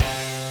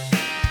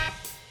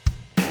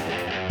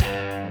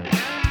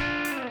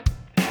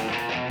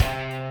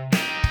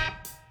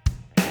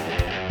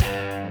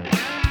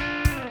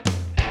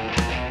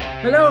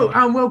Hello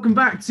and welcome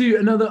back to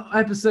another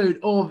episode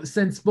of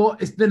Sense Spot.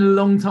 It's been a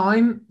long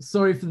time.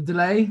 Sorry for the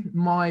delay.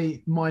 My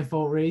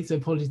fault really. So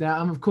apologies there.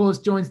 I'm of course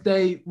joined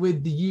today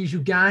with the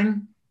usual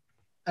gang.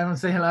 Everyone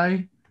say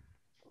hello.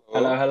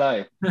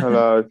 Hello.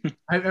 Hello.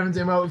 I hope everyone's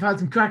doing well. We've had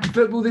some cracking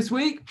football this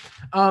week.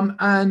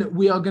 And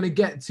we are going to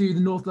get to the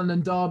North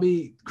London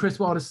derby, Chris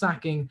Wilder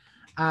sacking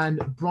and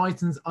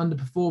Brighton's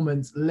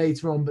underperformance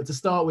later on. But to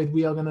start with,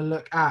 we are going to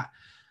look at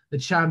the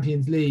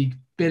Champions League.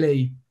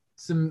 Billy,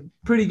 some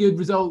pretty good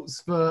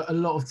results for a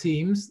lot of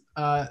teams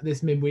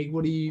this midweek.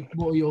 What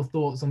are your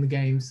thoughts on the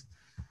games?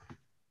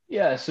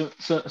 Yeah, so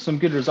some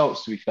good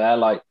results to be fair.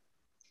 Like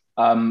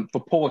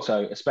for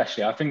Porto,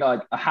 especially, I think I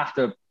have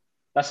to.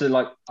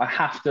 I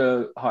have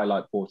to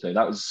highlight Porto.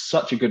 That was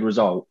such a good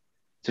result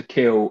to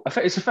kill.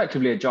 It's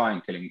effectively a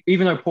giant killing,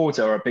 even though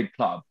Porto are a big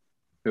club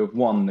who have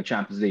won the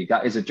Champions League.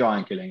 That is a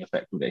giant killing,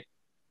 effectively,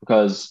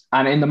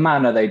 and in the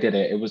manner they did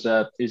it, it was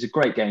a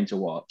great game to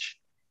watch.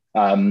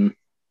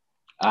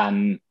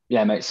 And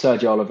yeah, mate,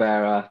 Sergio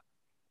Oliveira,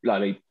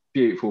 bloody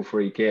beautiful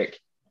free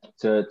kick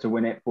to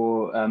win it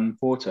for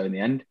Porto in the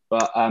end.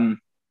 But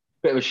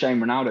bit of a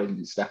shame Ronaldo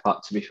didn't step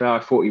up, to be fair.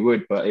 I thought he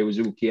would, but it was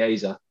all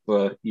Chiesa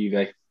for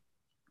Juve.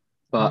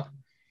 But,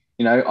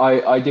 you know,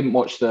 I didn't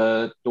watch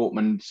the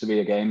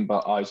Dortmund-Sevilla game,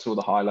 but I saw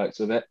the highlights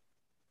of it.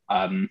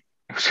 It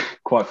was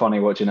quite funny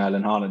watching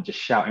Erling Haaland just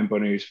shouting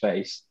Bonu's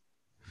face.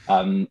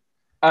 And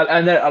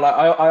then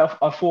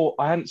I thought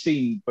I hadn't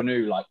seen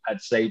Bonu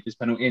had saved his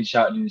penalty and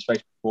shouted in his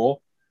face before,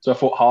 so I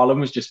thought Haaland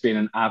was just being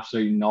an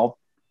absolute knob,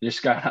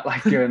 just going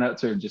up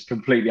to him just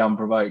completely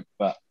unprovoked.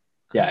 But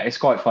yeah, it's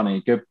quite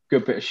funny. Good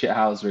bit of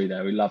shithousery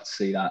there. We love to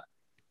see that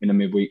in a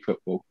midweek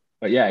football.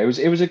 But yeah, it was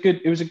a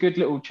good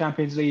little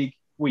Champions League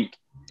week,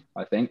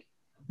 I think.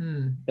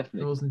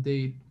 Definitely. It was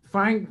indeed.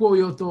 Frank, what were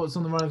your thoughts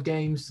on the run of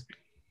games?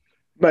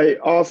 Mate,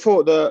 I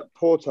thought that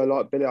Porto,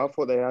 like Billy, I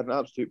thought they had an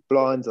absolute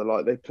blinder.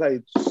 Like they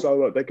played so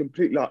well. They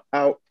completely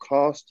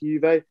outclassed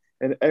Juve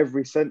in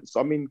every sense.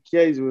 I mean,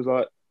 Chiesa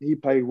was he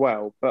played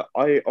well, but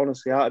I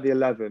honestly, out of the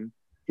 11,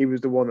 he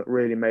was the one that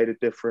really made a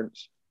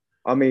difference.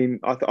 I mean,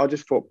 I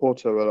just thought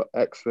Porto were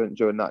excellent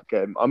during that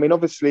game. I mean,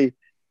 obviously,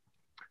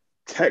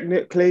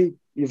 technically,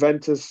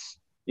 Juventus,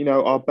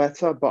 are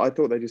better, but I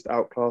thought they just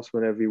outclassed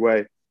them in every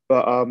way.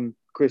 But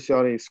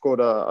Cristiano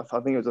scored I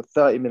think it was a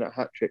 30-minute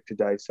hat trick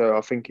today, so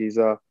I think he's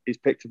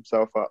picked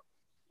himself up.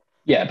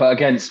 Yeah, but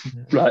against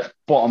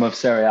bottom of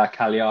Serie A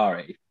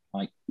Cagliari,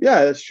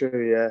 yeah, that's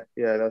true.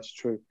 Yeah, that's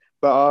true.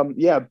 But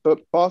but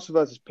Barca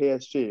versus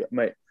PSG,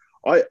 mate.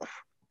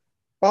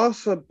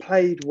 Barca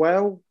played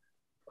well,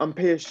 and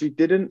PSG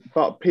didn't,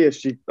 but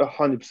PSG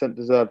 100%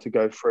 deserved to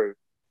go through.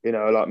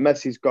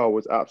 Messi's goal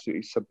was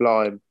absolutely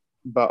sublime.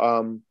 But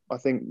I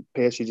think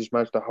PSG just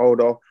managed to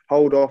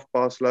hold off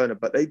Barcelona,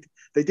 but they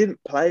didn't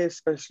play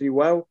especially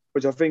well,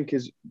 which I think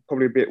is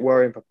probably a bit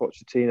worrying for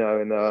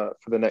Pochettino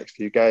for the next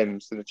few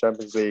games in the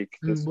Champions League.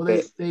 It's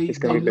going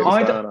to be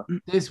a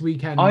bit this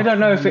weekend. I don't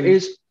know if it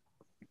is.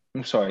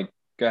 I'm sorry.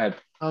 Go ahead.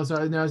 Oh,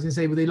 sorry. No, I was going to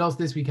say, they lost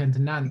this weekend to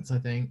Nantes, I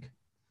think.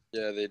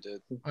 Yeah, they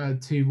did.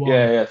 2-1.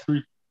 Yeah,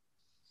 3.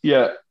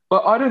 Yeah,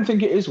 but I don't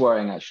think it is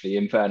worrying actually.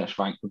 In fairness,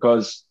 Frank,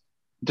 because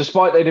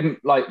despite they didn't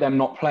them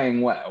not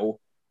playing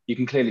well, you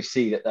can clearly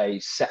see that they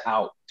set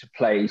out to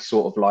play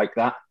sort of like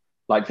that.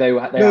 They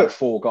had a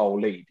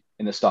 4-goal lead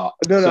in the start.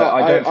 I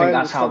don't think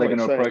that's how they're going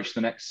to approach the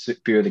next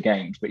few of the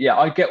games. But yeah,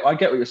 I get what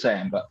you're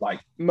saying. But my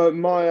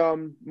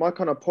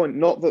kind of point,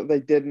 not that they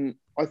didn't.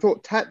 I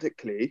thought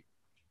tactically,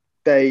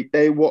 they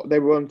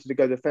wanted to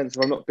go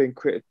defensive. I'm not being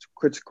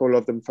critical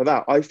of them for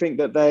that. I think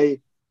that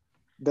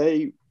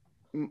they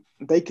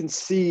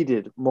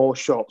conceded more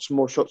shots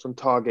on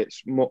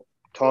targets, more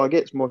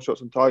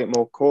shots on target,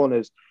 more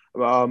corners.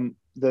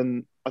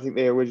 Than I think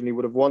they originally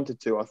would have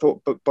wanted to. I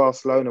thought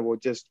Barcelona were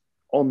just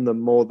on them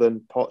more than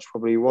Poch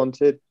probably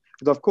wanted.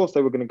 Because of course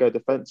they were going to go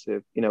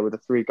defensive, with a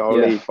 3-goal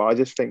lead. But I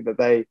just think that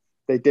they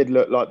did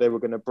look like they were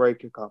going to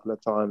break a couple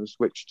of times,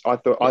 which I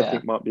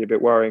think might be a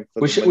bit worrying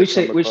for them. Which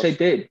they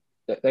did.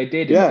 They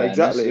did. Yeah,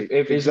 exactly.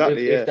 If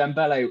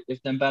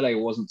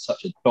Dembele wasn't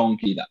such a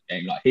donkey that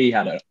game, he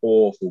had an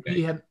awful game.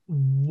 He had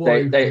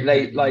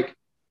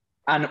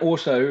and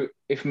also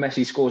if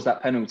Messi scores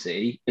that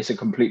penalty, it's a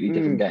completely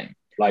different game.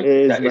 That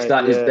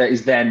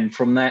is then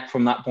from that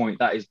point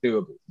that is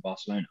doable for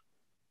Barcelona,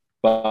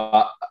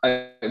 but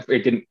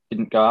it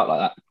didn't go out like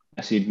that.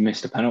 Messi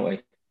missed a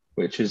penalty,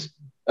 which is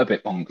a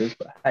bit bonkers,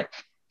 but hey,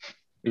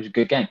 it was a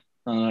good game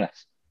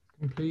nonetheless.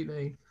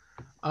 Completely,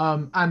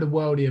 and a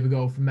worldie of a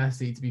goal from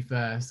Messi, to be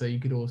fair. So you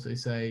could also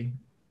say,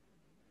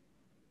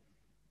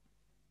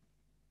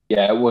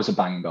 yeah, it was a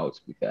banging goal,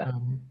 to be fair.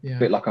 A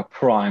bit like a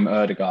prime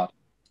Erdegaard.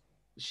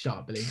 Shut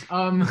up, Billy.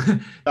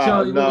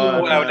 Charlie,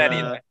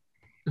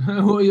 what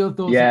are your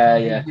thoughts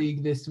on the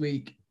league this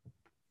week?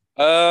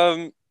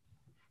 I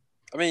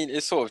mean,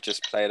 it sort of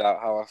just played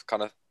out how I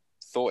kind of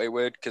thought it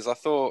would, because I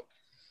thought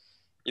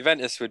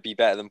Juventus would be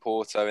better than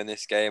Porto in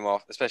this game,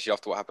 especially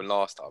after what happened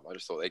last time. I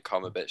just thought they'd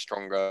come a bit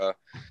stronger.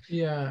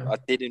 Yeah. I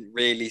didn't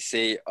really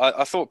see...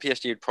 I thought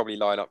PSG would probably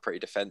line up pretty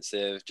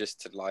defensive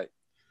just to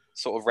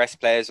sort of rest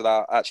players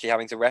without actually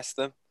having to rest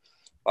them.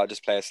 Like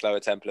just play a slower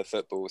tempo of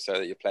football so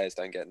that your players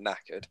don't get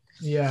knackered.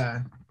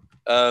 Yeah.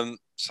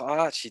 So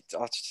I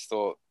just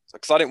thought,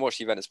 because I didn't watch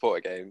the Juventus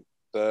Porto game,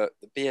 but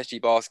the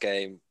PSG Barca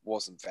game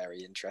wasn't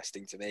very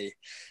interesting to me.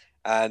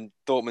 And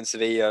Dortmund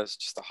Sevilla was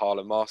just a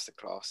Haaland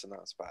masterclass, and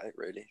that's about it,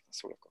 really.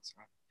 That's all I've got to say.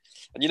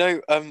 And you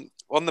know,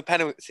 on the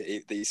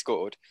penalty that he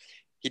scored,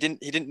 he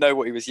didn't know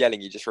what he was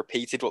yelling. He just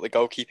repeated what the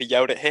goalkeeper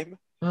yelled at him.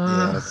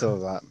 Yeah, I saw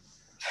that.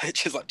 It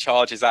just like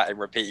charges at him,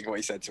 repeating what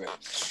he said to him.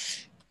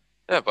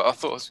 Yeah, but I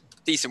thought it was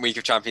a decent week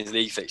of Champions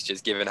League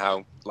fixtures, given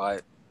how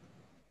like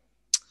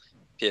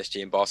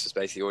PSG and Barca was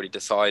basically already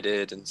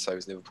decided, and so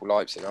was Liverpool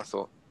Leipzig. I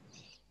thought.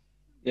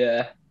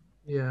 Yeah.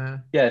 Yeah.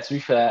 Yeah, to be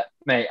fair,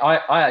 mate,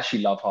 I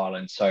actually love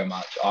Haaland so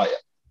much.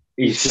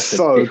 He's just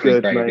so a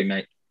different good, gravy,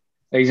 mate.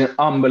 He's an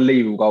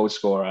unbelievable goal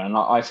scorer. And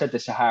I said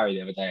this to Harry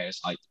the other day.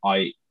 It's like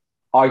I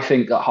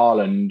think that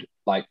Haaland,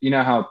 like, you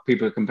know how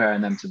people are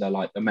comparing them to the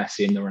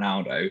Messi and the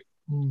Ronaldo.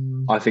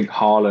 I think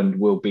Haaland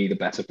will be the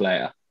better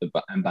player than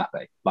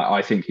Mbappe. Like,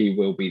 I think he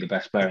will be the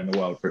best player in the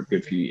world for a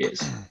good few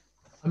years.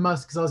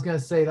 Because I was going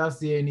to say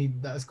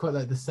that's quite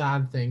like the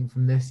sad thing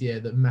from this year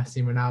that Messi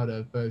and Ronaldo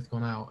have both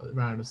gone out at the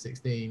round of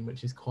 16,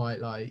 which is quite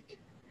like.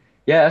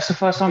 Yeah, that's the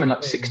first time in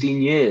like 16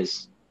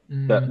 years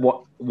that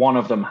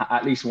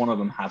at least one of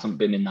them hasn't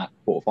been in that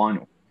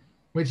quarterfinal.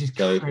 Which is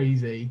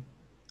crazy.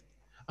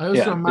 I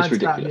also saw a mad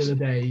stat the other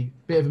day,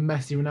 bit of a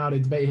Messi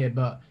Ronaldo debate here,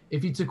 but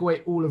if you took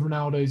away all of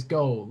Ronaldo's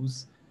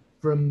goals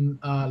from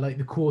like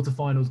the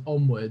quarterfinals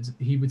onwards,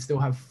 he would still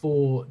have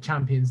 4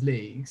 Champions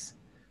Leagues.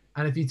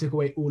 And if you took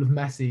away all of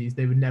Messi's,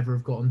 they would never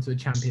have gotten to a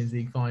Champions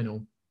League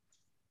final.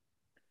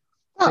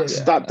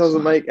 That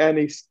doesn't make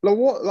any. Like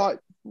what? Like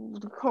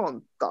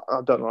can't.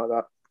 I don't like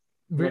that.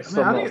 I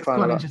think it's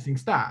quite an interesting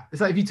stat. It's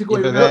like if you took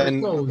away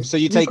Ronaldo's goals, so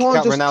you take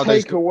out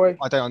Ronaldo's. Away.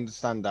 I don't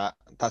understand that.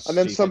 That's and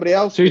then stupid. Somebody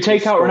else. So you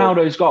take out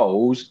Ronaldo's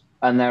goals,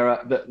 and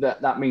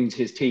that means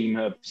his team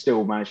have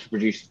still managed to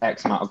produce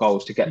X amount of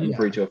goals to get them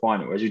through to a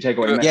final. Whereas you take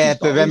away Messi's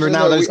but goals, then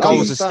Ronaldo's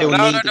goals are still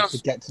Ronaldo needed to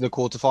get to the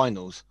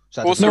quarterfinals.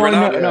 So also,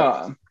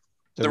 no.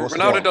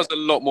 Ronaldo does a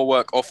lot more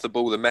work off the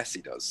ball than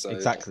Messi does. So.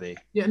 Exactly.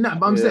 Yeah, no,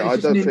 but I'm saying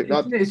it's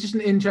just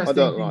an interesting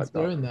thing to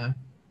throw in there.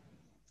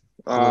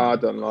 I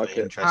don't like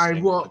it. Harry,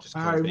 what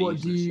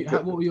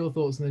were your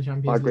thoughts on the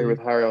Champions League? I agree with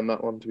Harry on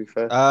that one, to be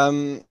fair.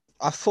 I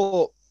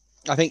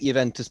think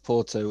Juventus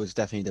Porto was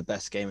definitely the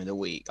best game of the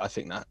week. I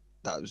think that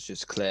was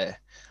just clear.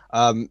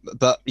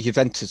 But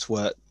Juventus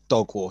were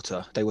dog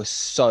water. They were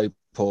so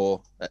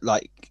poor.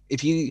 Like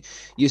if you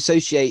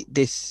associate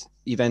this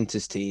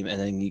Juventus team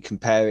and then you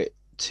compare it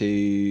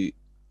to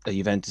a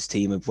Juventus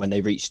team of when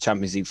they reached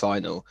Champions League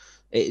final,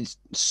 it's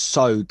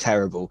so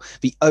terrible.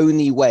 The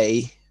only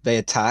way they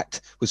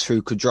attacked was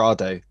through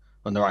Cuadrado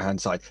on the right hand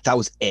side. That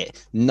was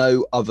it.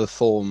 No other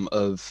form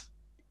of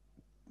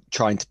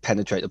trying to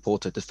penetrate the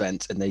Porto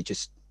defense, and they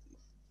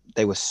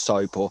were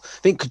so poor. I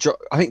think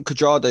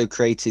Cuadrado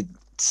created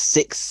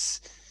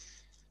 6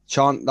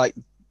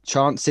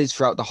 chances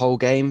throughout the whole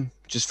game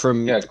just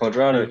from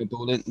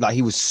Cuadrado. Like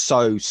he was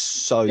so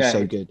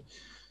good.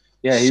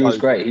 Yeah, he was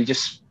great.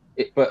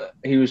 But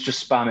he was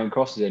just spamming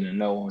crosses in, and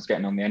no one was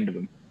getting on the end of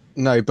them.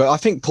 No, but I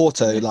think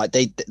Porto, like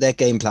their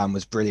game plan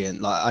was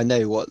brilliant. Like I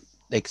know what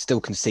they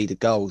still conceded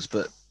goals,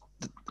 but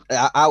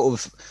out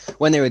of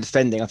when they were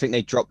defending, I think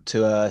they dropped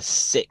to a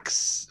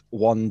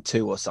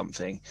 6-1-2 or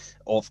something,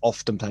 of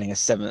often playing a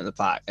 7 at the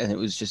back, and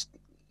it's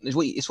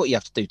what you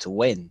have to do to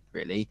win,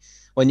 really.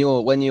 When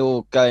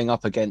you're going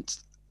up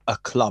against a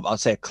club, I'd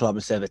say a club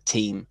instead of a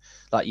team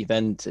like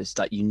Juventus,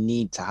 like you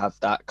need to have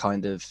that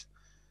kind of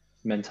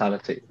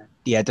mentality.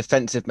 Yeah,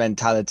 defensive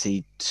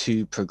mentality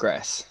to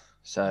progress.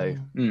 So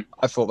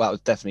I thought that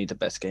was definitely the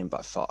best game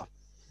by far.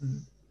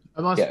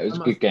 It was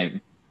a good game.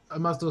 I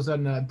must also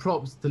add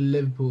props to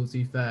Liverpool, to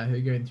be fair, who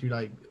are going through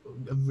like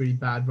a really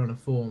bad run of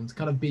form. To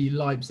kind of beat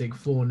Leipzig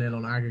 4-0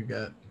 on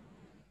aggregate.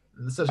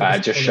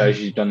 It just shows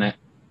you've done it.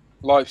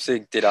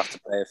 Leipzig did have to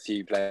play a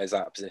few players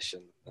out of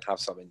position and have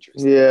some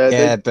injuries.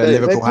 But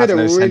Liverpool have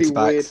no centre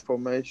backs. Weird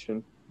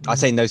formation. I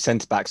say no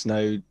centre backs,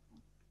 no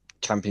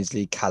Champions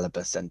League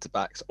caliber centre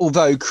backs.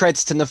 Although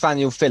creds to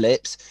Nathaniel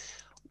Phillips,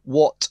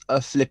 what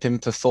a flipping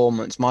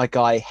performance! My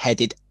guy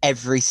headed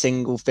every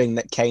single thing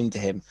that came to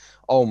him.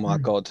 Oh my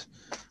god!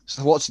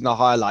 So watching the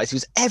highlights, he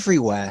was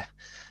everywhere.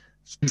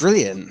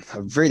 Brilliant. I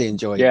really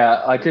enjoyed it.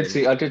 Yeah, I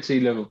did see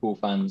Liverpool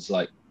fans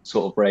like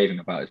sort of raving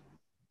about his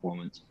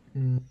performance.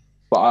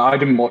 But I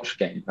didn't watch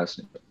the game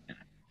personally. But,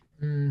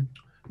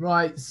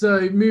 Right,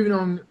 so moving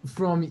on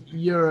from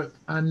Europe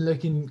and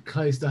looking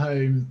close to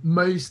home,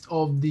 most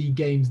of the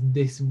games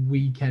this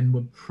weekend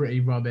were pretty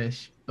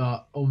rubbish,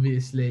 but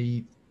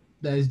obviously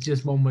there's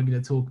just one we're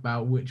going to talk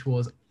about, which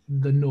was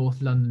the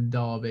North London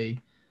derby.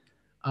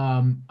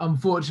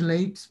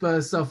 Unfortunately,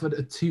 Spurs suffered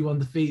a 2-1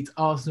 defeat to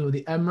Arsenal at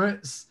the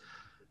Emirates.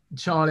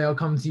 Charlie, I'll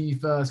come to you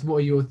first. What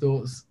are your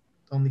thoughts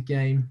on the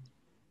game?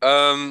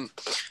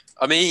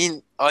 I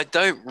mean, I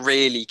don't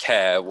really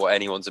care what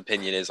anyone's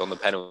opinion is on the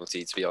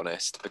penalty, to be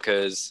honest,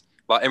 because,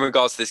 like, in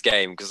regards to this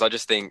game, because I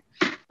just think,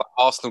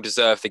 But Arsenal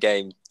deserved the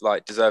game,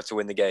 like deserved to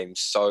win the game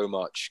so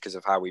much because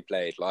of how we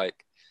played.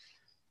 Like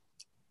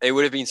it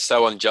would have been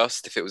so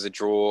unjust if it was a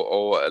draw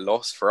or a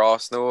loss for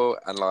Arsenal,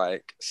 and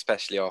like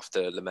especially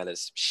after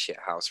Lamella's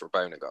shithouse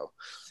Rabona goal.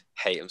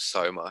 Hate him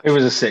so much. It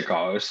was a sick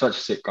goal. It was such a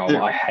sick goal.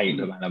 Yeah. I hate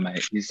Lamella,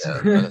 mate.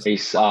 Yeah,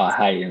 I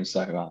hate him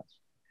so much.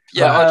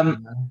 yeah, But,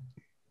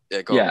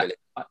 go on, yeah. Billy.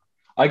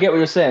 I get what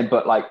you're saying,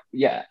 but like,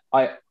 yeah,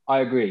 I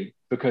agree,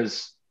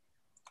 because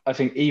I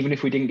think even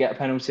if we didn't get a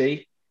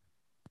penalty,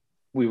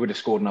 we would have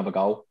scored another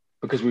goal,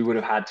 because we would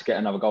have had to get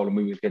another goal and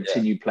we would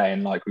continue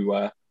playing like we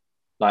were.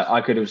 Like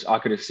I could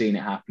have seen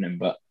it happening,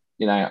 but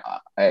you know,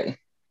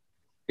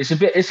 it's a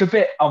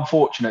bit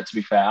unfortunate, to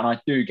be fair. And I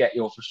do get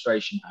your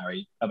frustration,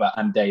 Harry,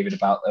 and David,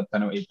 about the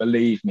penalty.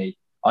 Believe me,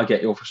 I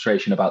get your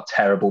frustration about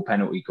terrible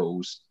penalty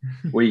calls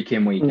week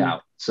in, week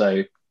out.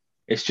 So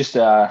it's just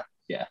yeah.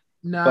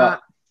 Nah.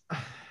 But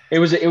it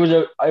was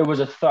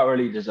a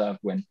thoroughly deserved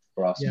win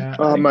for us. Yeah.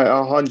 Oh, mate,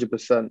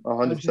 100%.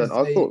 100%.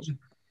 I thought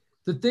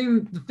the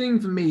thing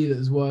for me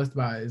that's worst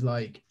about it is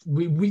like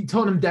we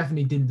Tottenham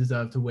definitely didn't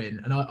deserve to win,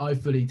 and I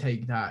fully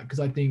take that, because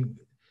I think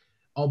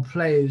our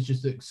players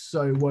just look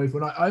so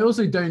woeful. And I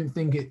also don't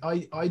think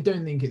I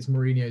don't think it's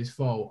Mourinho's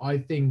fault. I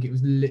think it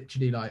was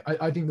literally like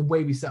I think the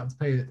way we set up to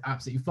play is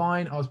absolutely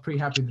fine. I was pretty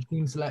happy with the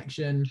team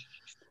selection,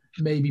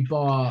 maybe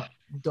bar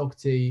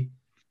Doherty.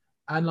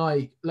 And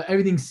like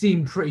everything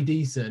seemed pretty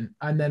decent,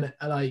 and then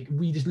like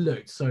we just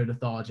looked so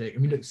lethargic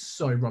and we looked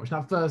so rubbish.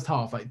 That first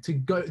half, like to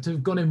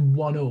have gone in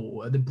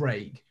 1-1 at the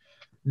break,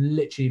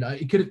 literally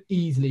like it could have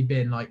easily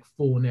been like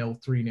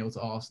 4-0, 3-0 to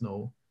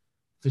Arsenal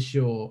for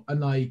sure. And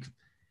like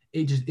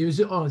it was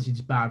just honestly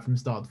just bad from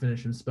start to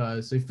finish from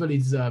Spurs. So fully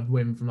deserved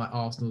win from like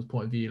Arsenal's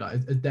point of view. Like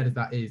as dead as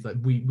that is, like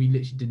we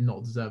literally did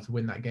not deserve to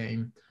win that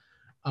game.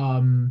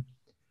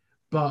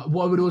 But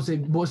what I would also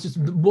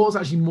what's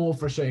actually more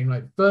frustrating,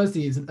 like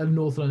firstly it's a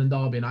North London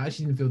derby, and I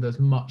actually didn't feel there's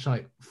much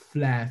like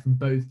flair from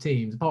both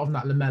teams, apart from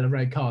that Lamella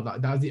red card. Like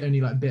that was the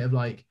only like bit of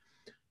like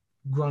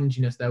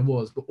grunginess there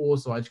was. But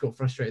also I just got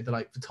frustrated that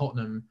like for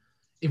Tottenham,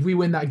 if we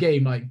win that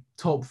game, like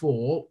top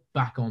 4,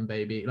 back on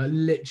baby, like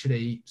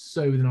literally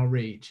so within our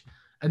reach.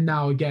 And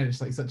now again, it's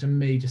like such a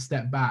major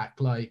step back,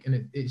 like,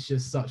 and it's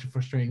just such a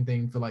frustrating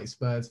thing for like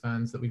Spurs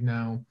fans that we've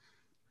now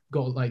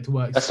got like to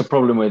work. That's the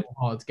problem with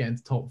hard to get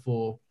into top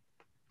 4.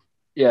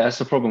 Yeah, that's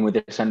the problem with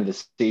this end of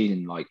the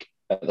season. Like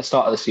at the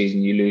start of the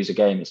season, you lose a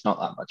game, it's not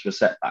that much of a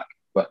setback.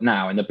 But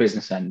now in the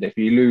business end, if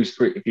you lose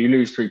 3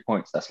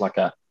 points, that's like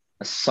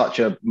such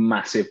a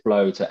massive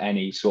blow to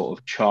any sort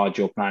of charge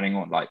you're planning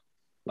on, like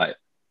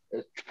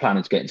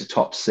planning to get into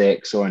top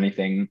 6 or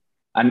anything.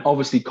 And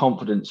obviously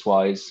confidence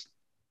wise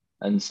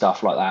and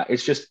stuff like that.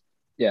 It's just,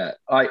 yeah,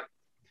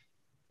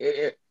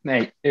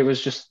 mate, it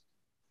was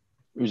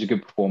a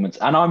good performance.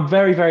 And I'm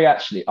very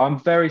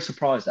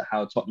surprised at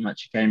how Tottenham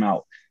actually came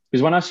out.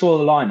 Because when I saw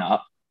the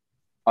lineup,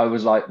 I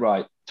was like,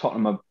 right,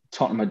 Tottenham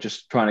are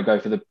just trying to go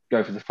for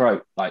the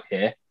throat, like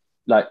here.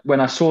 Like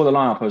when I saw the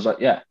lineup, I was like,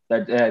 yeah,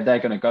 they're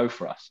going to go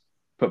for us.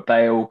 Put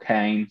Bale,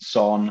 Kane,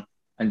 Son,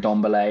 and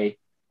Ndombele.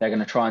 They're going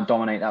to try and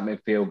dominate that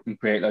midfield and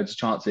create loads of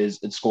chances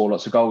and score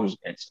lots of goals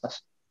against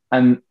us.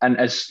 And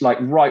as like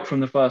right from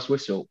the first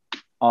whistle,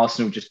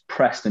 Arsenal just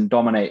pressed and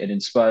dominated,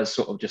 and Spurs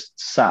sort of just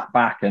sat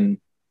back and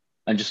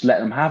just let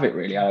them have it.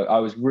 Really, I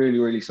was really,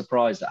 really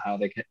surprised at how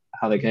they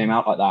came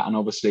out like that. And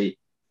obviously,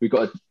 we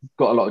got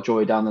a lot of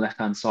joy down the left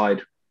hand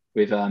side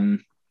with Matt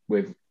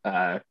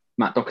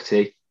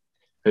Doherty,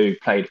 who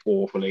played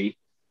awfully,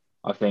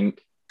 I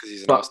think. Because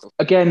he's an But Arsenal.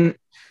 again,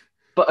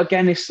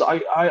 it's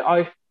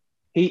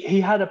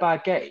he had a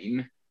bad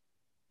game,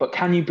 but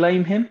can you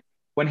blame him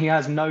when he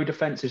has no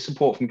defensive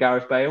support from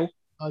Gareth Bale?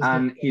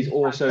 And he's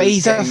also But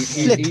he's a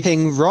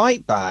flipping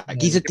right back.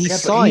 He's a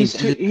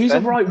decisive. He's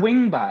a right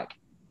wing back.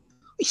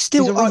 He's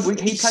still a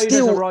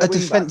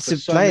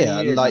defensive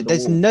player. Like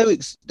there's no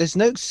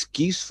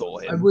excuse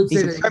for him.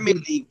 He's a Premier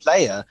League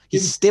player. He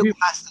still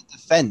has to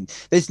defend.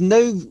 There's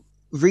no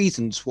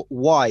reasons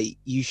why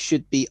you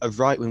should be a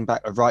right wing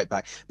back,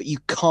 but you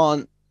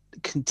can't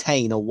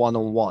contain a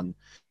 1-on-1.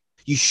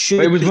 You should.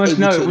 But it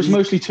was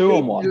mostly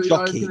 2-on-1. I was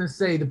going to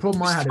say the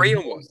problem I had.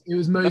 3-on-1. It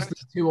was mostly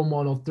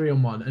 2-on-1 or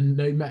 3-on-1, and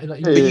no matter.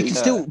 Like, but you can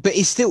still. But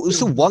it's still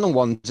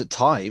 1-on-1s at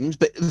times.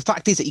 But the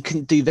fact is that you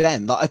couldn't do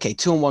them. Like okay,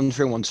 2-on-1,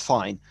 3-on-1's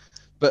fine,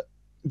 but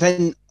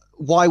then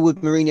why would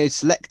Mourinho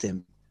select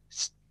him?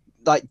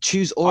 Like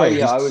choose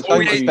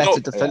Aurier. He's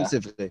better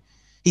defensively. Yeah.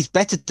 He's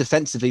better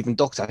defensively than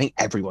Doherty. I think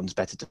everyone's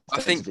better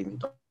defensively than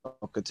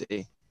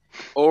Doherty.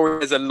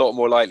 Aurier is a lot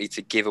more likely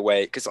to give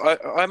away, because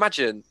I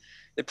imagine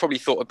they probably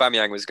thought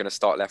Aubameyang was going to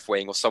start left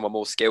wing or someone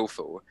more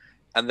skillful,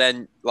 and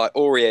then like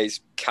Aurier's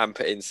can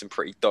put in some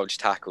pretty dodge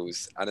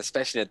tackles, and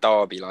especially in a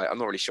derby, like I'm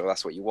not really sure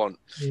that's what you want,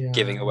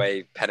 giving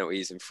away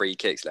penalties and free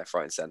kicks left,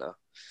 right, and centre.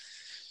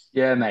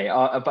 Yeah, mate.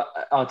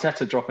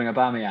 Arteta dropping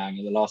Aubameyang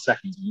in the last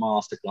seconds,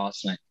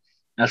 masterclass, mate.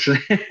 Actually,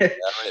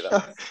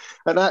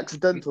 an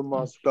accidental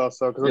masterclass.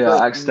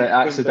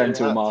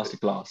 Accidental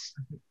masterclass.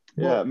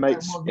 Yeah,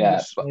 makes.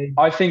 Yeah, but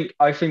I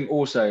think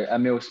also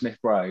Emile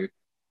Smith-Rowe.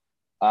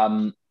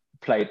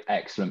 played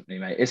excellently,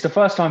 mate. It's the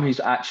first time he's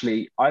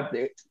actually.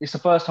 It's the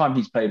first time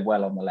he's played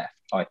well on the left.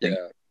 I think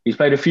he's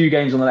played a few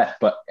games on the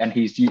left, and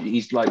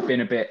he's like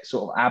been a bit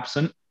sort of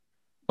absent.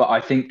 But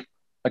I think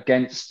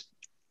against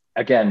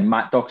again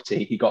Matt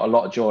Doherty, he got a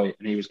lot of joy,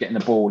 and he was getting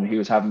the ball and he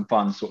was having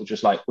fun, sort of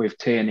just like with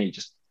Tierney,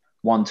 just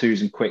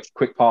 1-2s and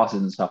quick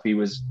passes and stuff.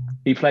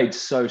 He played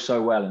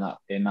so well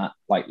in that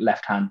like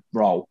left hand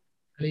role.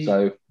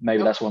 So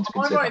maybe that's one to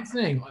consider. I'm right in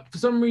saying, for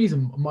some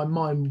reason, my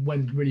mind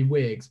went really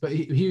weird, but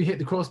he hit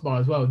the crossbar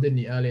as well, didn't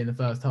he, early in the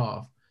first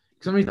half?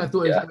 For some reason, I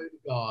thought it was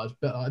Odegaard,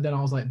 but then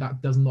I was like,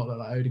 that does not look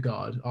like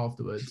Odegaard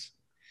afterwards.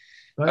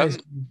 But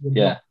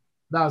that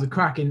was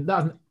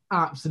an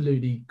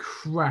absolutely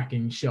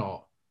cracking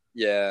shot.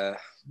 Yeah.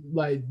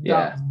 Like,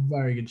 that was a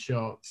very good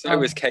shot. So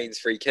was Kane's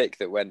free kick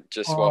that went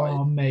just wide.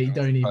 Oh, mate,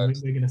 don't even.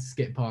 We're going to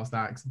skip past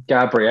that.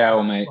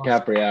 Gabriel, mate.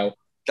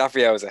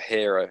 Gabriel's a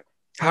hero.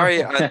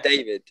 Harry and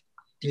David,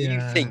 do you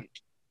think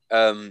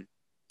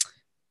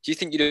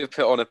you'd have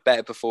put on a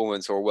better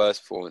performance or a worse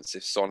performance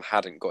if Son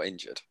hadn't got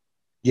injured?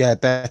 Yeah,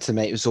 better,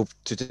 mate. It was all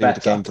to do with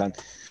the game plan.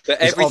 But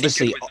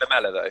everything with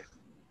Lamela, though.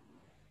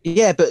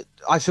 Yeah, but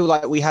I feel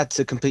like we had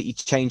to completely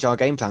change our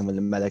game plan when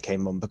Lamela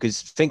came on,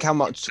 because think how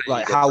much,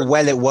 how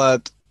well it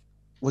worked.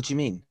 What do you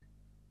mean?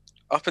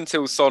 Up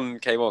until Son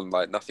came on,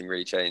 like nothing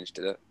really changed,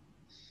 did it?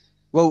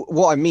 Well,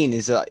 what I mean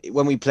is that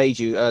when we played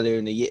you earlier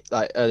in the year,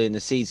 earlier in the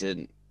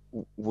season,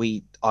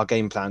 our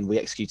game plan, we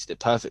executed it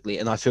perfectly,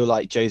 and I feel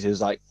like Jose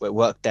was like, well, it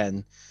worked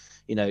then.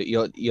 You know,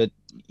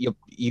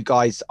 you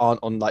guys aren't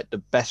on like the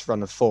best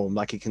run of form,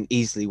 like it can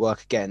easily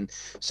work again.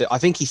 So I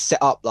think he's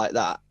set up like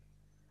that,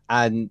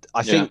 and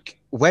I think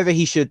whether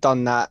he should have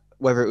done that,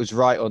 whether it was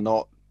right or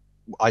not,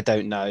 I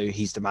don't know.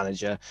 He's the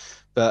manager,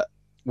 but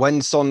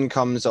when Son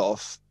comes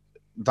off,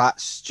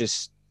 that's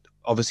just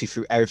obviously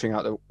threw everything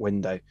out the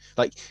window.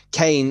 Like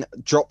Kane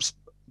drops.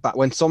 But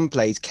when Son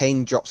plays,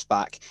 Kane drops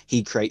back,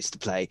 he creates the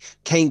play.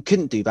 Kane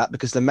couldn't do that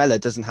because Lamela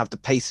doesn't have the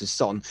pace of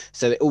Son,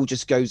 so it all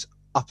just goes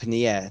up in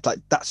the air. Like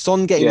that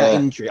Son getting that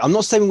injury. I'm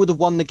not saying we would have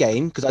won the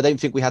game because I don't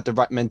think we had the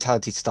right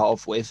mentality to start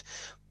off with,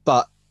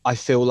 but I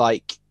feel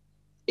like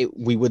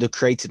we would have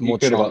created more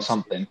chance. Got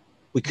something.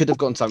 We could have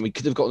gotten something. We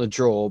could have gotten a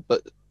draw,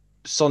 but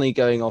Sonny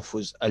going off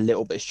was a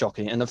little bit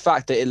shocking. And the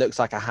fact that it looks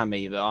like a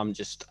hammy, that I'm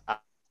just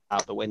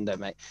out the window,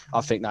 mate.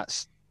 I think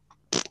that's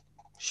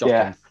shocking.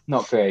 Yeah,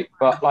 not great.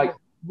 But like,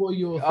 what are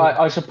your thoughts?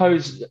 I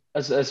suppose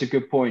as a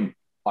good point,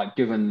 like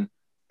given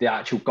the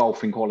actual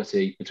golfing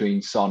quality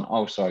between Son.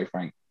 Oh, sorry,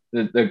 Frank.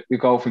 The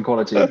golfing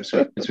quality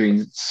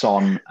between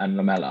Son and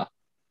Lamela.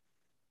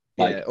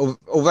 Like,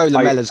 although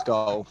Lamela's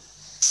goal.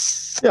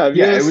 Yeah,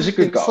 it was a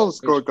good goal. Son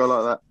scored a goal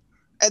like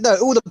that. No,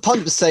 all the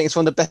pundits were saying it's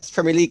one of the best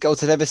Premier League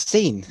goals they've ever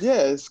seen.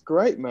 Yeah, it's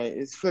great, mate.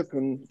 It's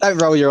flipping. Don't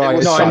roll your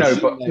eyes. No,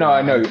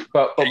 I know,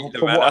 but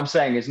what I'm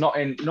saying is not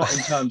in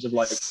terms of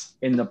like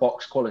in the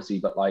box quality,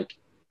 but like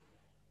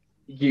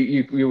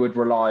you would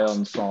rely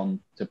on Son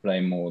to play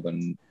more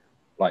than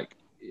like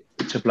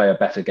to play a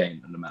better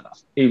game than Lamela,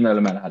 even though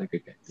Lamela had a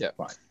good game. Yeah,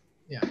 right.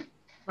 Yeah,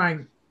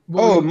 Frank.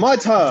 My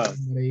turn.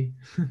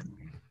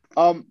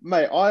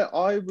 Mate,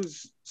 I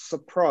was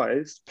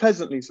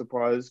pleasantly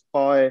surprised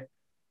by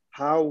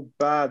how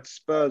bad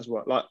Spurs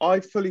were. Like, I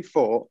fully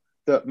thought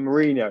that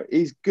Mourinho,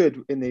 he's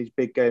good in these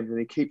big games and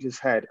he keeps his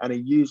head and he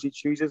usually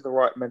chooses the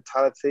right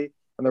mentality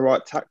and the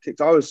right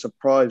tactics. I was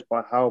surprised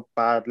by how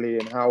badly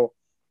and how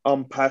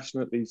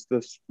unpassionately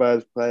the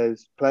Spurs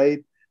players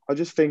played. I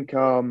just think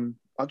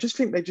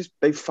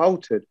they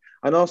faltered,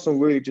 and Arsenal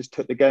really just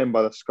took the game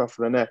by the scruff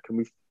of the neck, and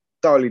we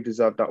thoroughly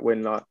deserved that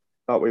win, like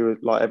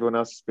everyone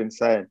else has been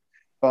saying.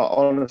 But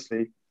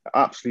honestly,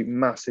 absolute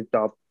massive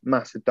dub.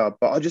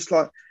 But I just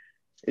like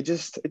it.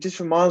 Just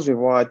reminds me of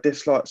why I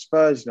dislike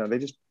Spurs. You know, they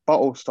just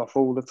bottle stuff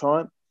all the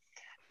time.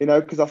 You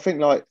know, because I think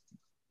like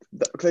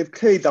they've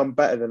clearly done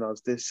better than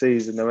us this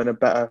season. They're in a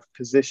better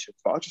position.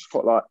 But I just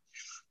thought like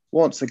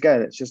once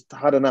again, it's just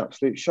had an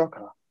absolute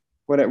shocker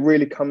when it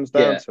really comes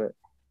down to it.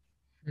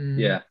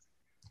 Yeah.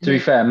 To be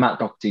fair, Matt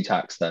Doherty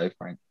tax though,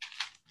 Frank.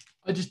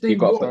 I just think you've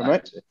got to put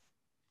that into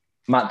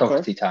Matt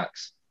Doherty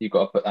tax. You've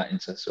got to put that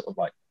into sort of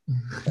like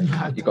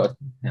you've got to,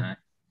 you know.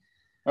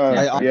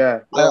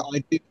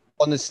 I do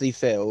honestly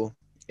feel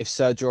if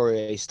Serge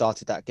Aurier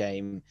started that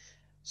game,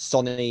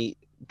 Sonny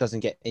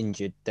doesn't get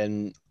injured,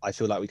 then I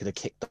feel like we could have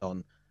kicked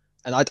on.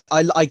 And I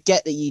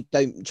get that you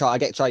don't you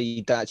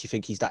don't actually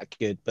think he's that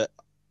good, but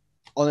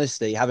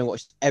honestly, having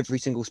watched every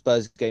single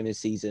Spurs game this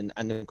season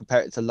and then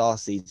compare it to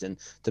last season,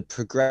 the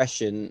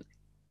progression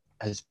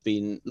has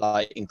been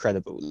like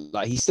incredible.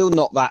 Like he's still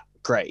not that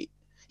great.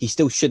 He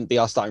still shouldn't be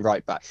our starting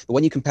right back. But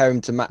when you compare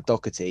him to Matt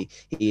Doherty,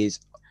 he is,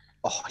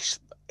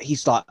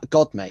 he's like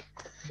God, mate.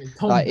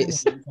 Like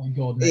it's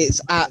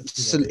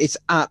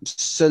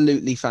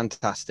absolutely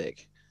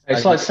fantastic.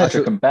 It's like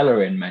Cedric and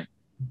Bellerin, mate.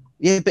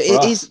 Yeah, but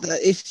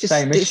it's just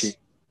same issue.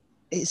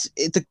 It's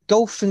the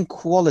golfing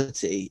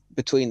quality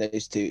between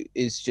those two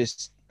is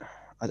just,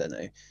 I don't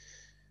know.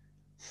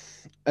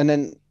 And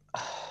then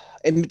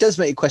it does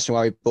make you question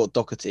why we bought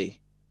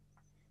Doherty.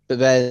 But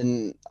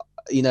then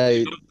you know,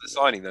 You got the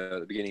signing though at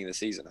the beginning of the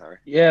season, Harry.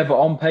 Yeah, but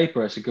on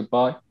paper, it's a good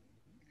buy.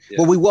 Yeah.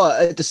 well, we were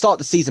at the start of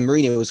the season.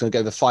 Mourinho was going to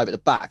go with 5 at the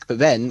back, but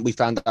then we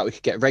found out we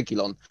could get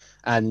Reguilon,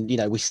 and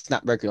we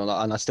snapped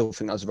Reguilon, and I still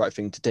think that was the right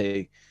thing to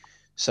do.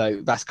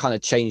 So that's kind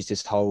of changed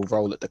his whole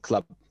role at the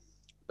club,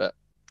 but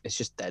it's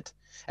just dead.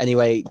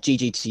 Anyway,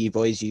 GG to you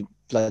boys. You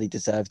bloody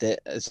deserved it,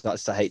 as much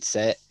as I hate to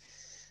say it.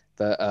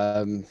 But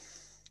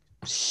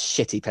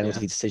shitty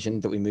penalty decision,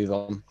 but we move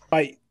on.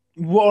 Right.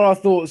 What are our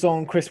thoughts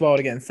on Chris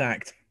Wilder getting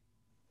sacked?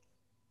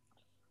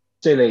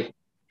 Silly.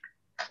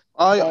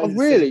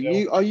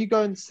 Really? Are you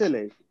going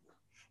silly?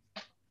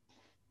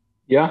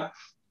 Yeah.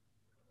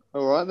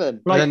 All right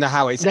then. I don't know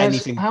how it's there's-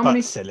 anything how but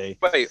many- silly.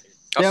 Wait,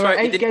 I There swear are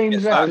he 8 didn't games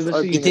get left sacked, of the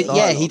I season. He did,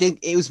 yeah, he dialogue.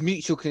 did. It was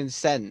mutual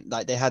consent.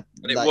 Like they had,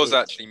 and it like, was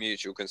actually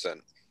mutual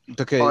consent.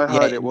 because I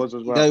heard it was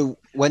as well. No,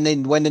 when they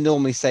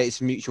normally say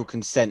it's mutual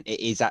consent, it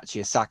is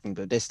actually a sacking,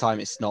 but this time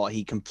it's not.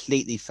 He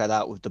completely fell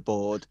out with the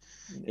board.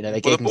 They Well,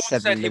 gave the him board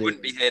 7 said he million,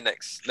 wouldn't be here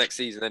next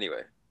season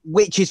anyway.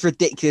 which is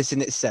ridiculous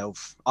in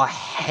itself. I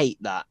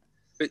hate that.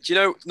 But do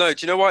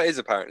you know why it is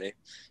apparently?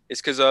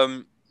 It's because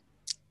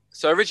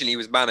so originally he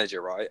was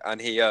manager, right?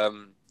 And he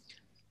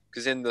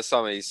because in the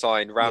summer he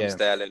signed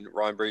Ramsdale and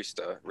Ryan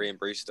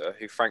Brewster,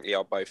 who frankly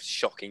are both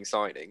shocking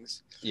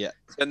signings. Yeah.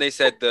 Then they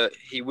said that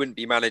he wouldn't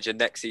be manager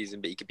next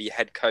season, but he could be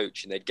head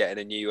coach, and they'd get in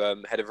a new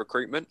head of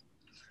recruitment.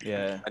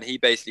 Yeah. And he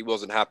basically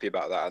wasn't happy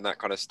about that, and that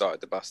kind of started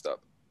the bust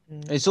up.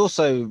 It's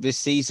also this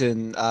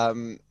season,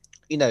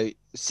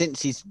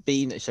 since he's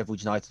been at Sheffield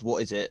United,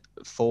 what is it,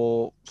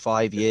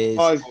 4-5 years?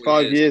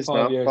 5 years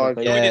now. 5 years, 5 I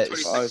think. Yeah, we Yeah, did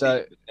 2016,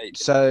 so- but they didn't.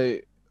 So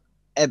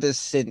ever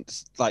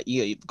since, like,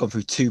 you've gone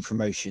through 2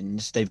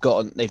 promotions,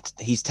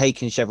 he's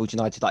taken Sheffield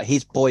United, like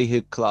his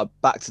boyhood club,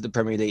 back to the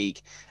Premier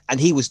League, and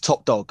he was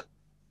top dog.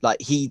 Like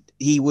he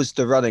was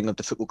the running of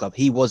the football club.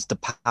 He was the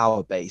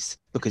power base,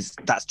 because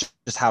that's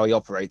just how he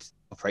operates.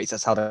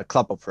 That's how the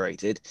club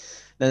operated.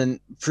 Then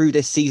through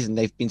this season,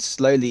 they've been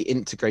slowly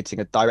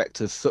integrating a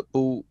director of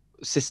football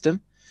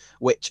system,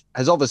 which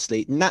has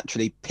obviously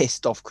naturally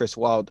pissed off Chris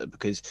Wilder,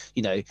 because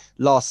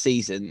last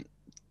season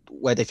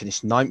where they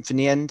finished 9th in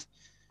the end,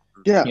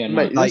 Yeah, Yeah,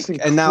 mate. like, That's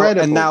and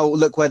incredible. now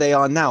look where they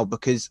are now,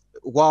 because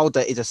Wilder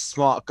is a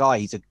smart guy.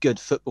 He's a good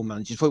football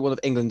manager. He's probably one of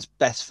England's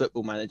best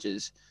football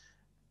managers,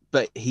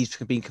 but he's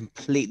been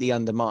completely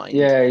undermined.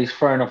 Yeah, he's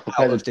thrown off the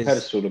Out of this-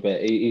 pedestal a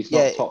bit. He's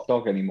Yeah. not top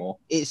dog anymore.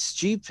 It's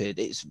stupid.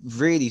 It's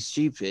really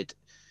stupid.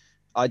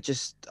 I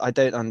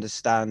don't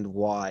understand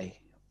why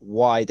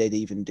they'd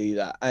even do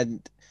that.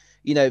 And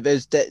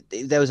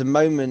there was a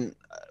moment.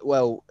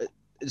 Well,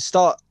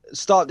 start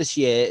this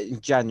year in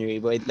January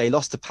where they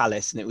lost to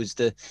Palace, and it was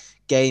the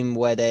game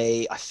where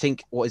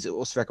what's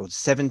the record?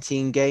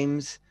 17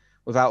 games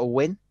without a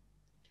win,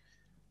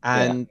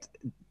 and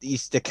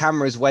the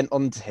cameras went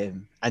onto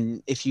him,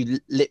 and if you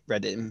lip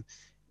read him,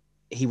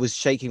 he was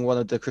shaking one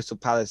of the Crystal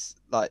Palace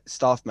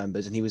staff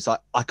members, and he was like,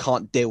 "I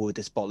can't deal with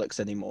this bollocks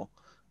anymore,"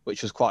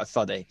 which was quite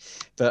funny.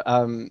 But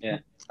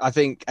I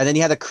think, and then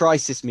he had a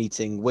crisis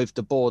meeting with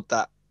the board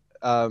that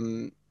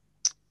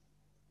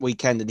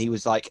weekend, and he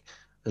was like,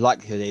 "The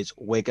likelihood is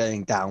we're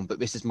going down, but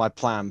this is my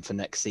plan for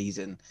next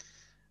season."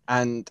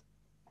 And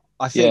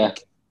I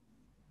think,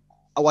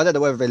 I don't know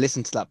whether they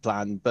listened to that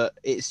plan, but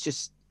it's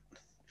just.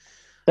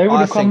 They would I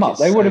have come think up. it's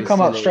They would have so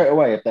come up silly. straight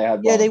away if they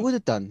had. Yeah, won. they would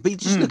have done. But you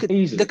just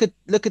easily.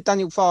 look at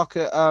Daniel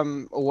Farke,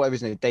 or whatever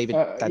his name, David.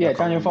 I Daniel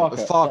can't remember.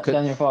 Farke.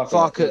 Daniel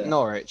Farke yeah. at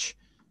Norwich.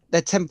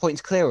 They're 10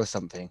 points clear or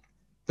something,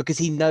 because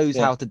he knows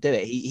Yeah. how to do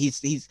it.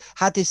 He's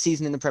had this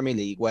season in the Premier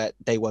League where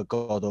they were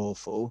god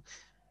awful.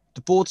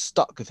 The board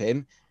stuck with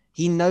him.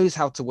 He knows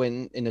how to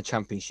win in the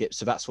Championship,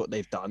 so that's what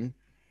they've done.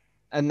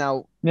 And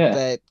now Yeah.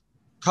 they're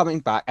coming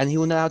back, and he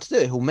will know how to do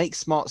it. He'll make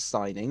smart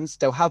signings.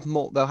 They'll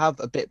have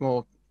a bit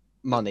more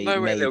money. No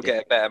way maybe. they'll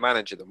get a better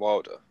manager than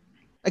Wilder.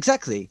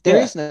 Exactly. There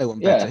Yeah. is no one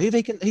better. Yeah. Who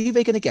they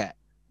going to get?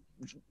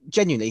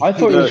 Genuinely. I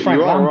thought it No, was Frank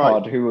you are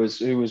Lampard right. who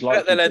was I like.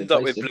 bet they'll end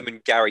up with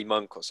blooming Gary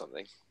Monk or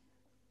something.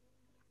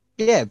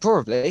 Yeah,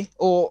 probably.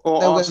 Or they'll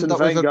Arsene end up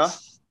with Wenger. a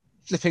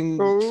flipping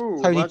Oh,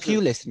 Tony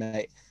imagine. Pulis,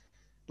 mate.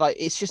 Like,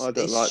 it's just. I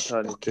don't it's like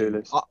Tony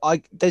shocking.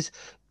 Pulis.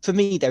 For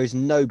me, there is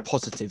no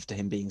positive to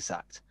him being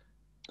sacked.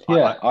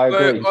 Yeah, I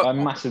agree. Well, I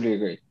massively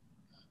agree.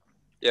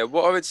 Yeah,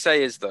 what I would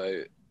say is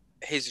though,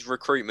 his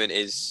recruitment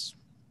is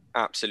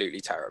absolutely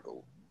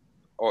terrible.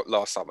 Or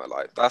last summer,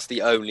 like that's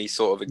the only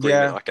sort of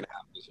agreement Yeah. I can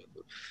have.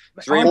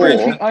 It's I Ryan Or-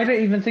 Brewster- I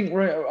don't even think.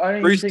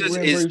 Roosters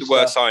is the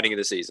worst signing of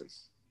the season.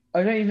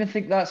 I don't even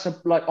think that's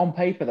on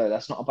paper though.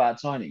 That's not a bad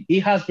signing. He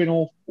has been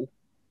awful.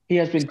 He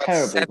has been He's had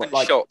terrible. 7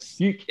 But shots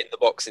you, in the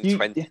box in you-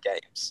 20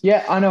 games.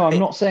 yeah, I know. I'm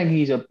not saying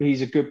he's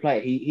a good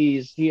player. He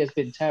has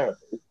been terrible.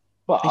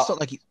 But It's not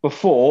like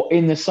before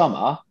in the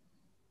summer,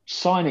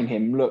 signing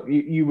him, look,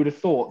 you would have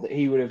thought that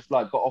he would have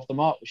got off the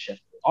mark with Sheffield.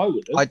 I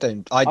would have. I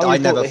don't. I I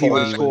would never thought that he thought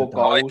would he would score have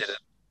No, I goals. didn't.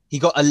 He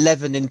got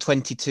 11 in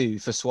 22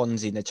 for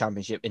Swansea in the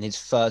Championship in his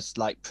first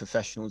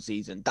professional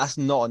season. That's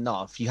not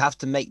enough. You have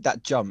to make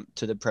that jump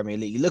to the Premier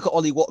League. Look at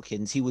Ollie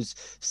Watkins. He was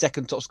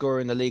second top scorer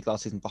in the league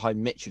last season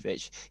behind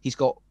Mitrovic. He's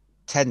got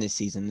 10 this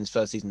season, his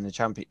first season in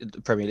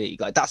the Premier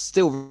League. Like that's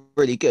still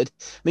really good.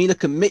 I mean,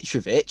 look at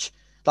Mitrovic.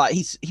 Like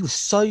he was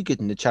so good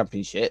in the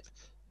Championship,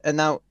 and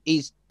now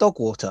he's dog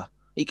water.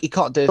 He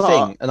can't do a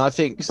thing. And I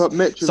think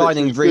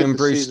signing Rian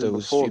Brewster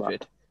was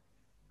stupid.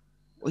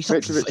 Well,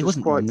 Mitrovic was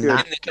quite good in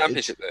the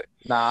Championship though.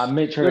 Nah,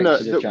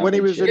 Mitrovic is a when he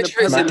was in the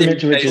Mitrovic Premier League.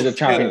 Mitrovic is a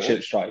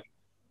Championship strike.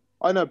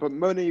 I know, but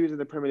when he was in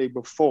the Premier League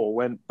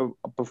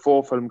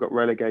before Fulham got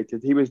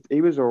relegated, he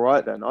was all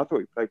right then. I thought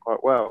he played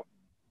quite well.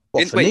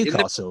 What, for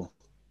Newcastle?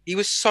 He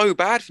was so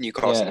bad for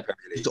Newcastle in the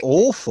Premier League. It's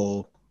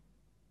awful.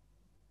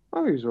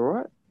 Oh, he was all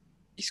right.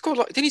 He scored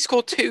didn't he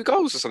score 2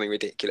 goals or something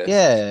ridiculous?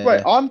 Yeah.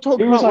 Wait, I'm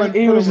talking He was, about when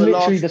he was Fulham were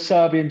literally last. the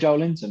Serbian Joel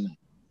Linton.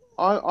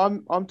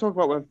 I'm talking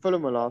about when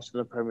Fulham were last in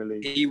the Premier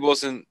League. He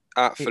wasn't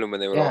at Fulham when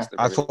they were last. In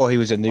the I Premier League. thought he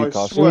was at I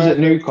Newcastle. He was swear at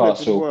the Clippers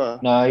Newcastle. were.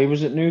 No, he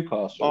was at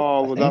Newcastle. Oh, I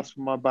well, think. that's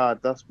my bad.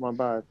 That's my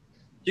bad.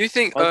 Do you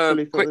think? I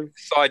fully Quick thought-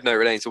 side note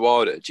relating to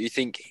Wilder. Do you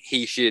think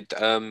he should,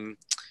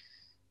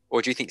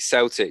 or do you think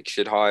Celtic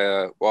should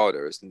hire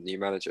Wilder as the new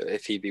manager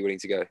if he'd be willing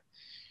to go?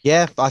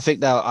 Yeah, I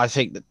think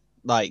that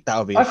like that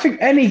would be. I think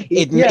any.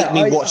 It'd make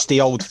me watch the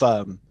old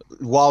firm,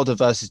 Wilder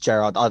versus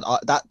Gerrard.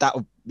 That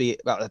would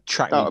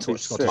attract me That would to be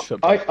watch Scottish sick.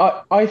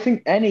 football. I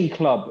think any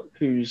club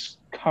who's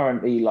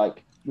currently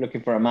like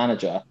looking for a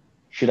manager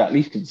should at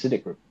least consider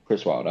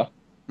Chris Wilder.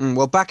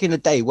 Well, back in the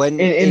day when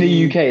In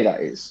the UK,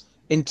 that is.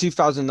 in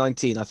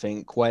 2019, I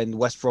think when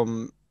West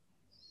Brom,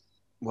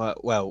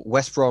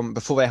 West Brom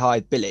before they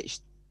hired Bilic,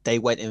 they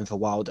went in for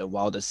Wilder.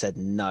 Wilder said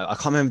no. I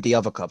can't remember the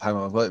other club. Hang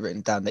on, I've got it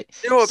written down.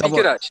 You know what would be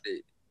good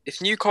actually? If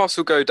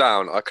Newcastle go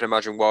down, I can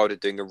imagine Wilder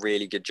doing a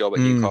really good job at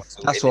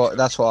Newcastle.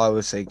 That's what I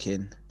was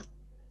thinking.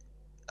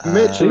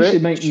 Mitchell, They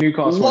should make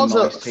Newcastle was a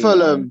at nice team.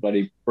 Fulham.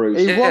 Bloody Bruce.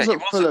 He Yeah, was he at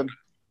was Fulham.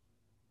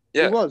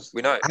 Yeah, He was.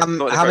 we know. how Not in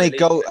the many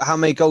Premier League. how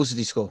many goals did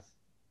he score?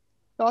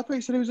 No, I thought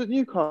you said he was at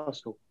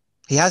Newcastle.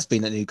 He has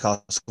been at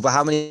Newcastle, but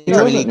how many He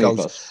Premier was at League goals?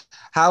 Newcastle.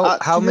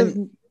 How Do you many?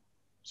 know-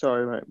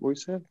 Sorry, mate. What you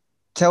said?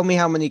 Tell me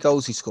how many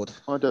goals he scored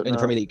I don't in know. the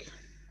Premier League.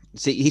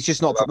 See, he's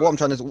just not.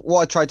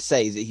 What I tried to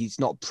say is that he's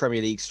not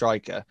Premier League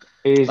striker.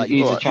 He's Like, a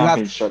you have-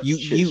 championship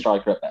you-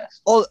 striker at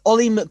best.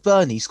 Ollie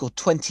McBurney scored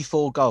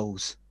 24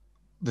 goals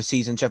the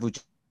season Sheffield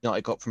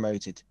United got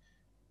promoted.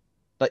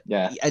 Like,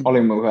 Yeah, and Ollie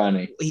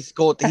McBurney. he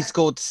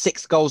scored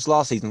 6 goals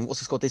last season. What's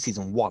he scored this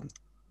season? 1.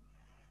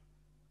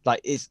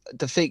 Like it's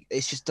the thing.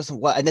 It just doesn't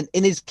work. And then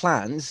in his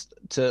plans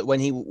to when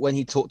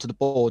he talked to the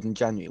board in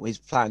January, his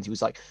plans he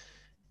was like,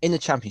 in the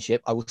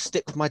Championship, I will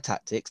stick with my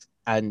tactics.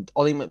 And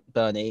Ollie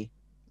McBurney,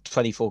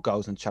 24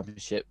 goals in the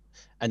Championship,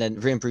 and then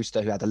Rian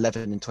Brewster, who had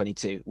 11 and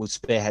 22, will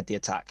spearhead the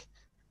attack.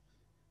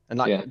 And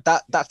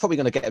that's probably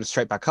going to get him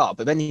straight back up.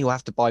 But then he'll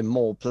have to buy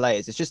more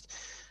players. It's just,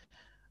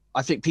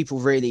 I think people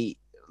really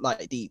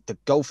like the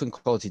golfing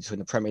quality between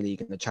the Premier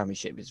League and the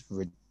Championship is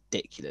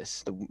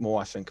ridiculous. The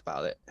more I think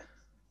about it.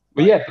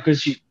 But yeah,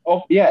 because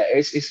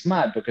it's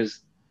mad because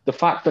the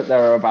fact that there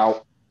are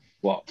about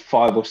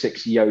 5 or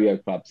 6 yo-yo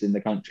clubs in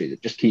the country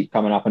that just keep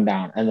coming up and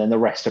down, and then the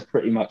rest are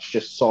pretty much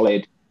just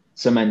solid,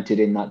 cemented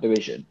in that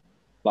division.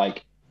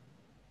 Like,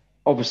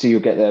 obviously you'll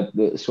get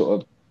the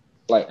sort of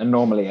like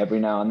anomaly every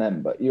now and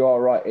then, but you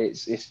are right.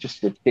 It's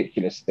just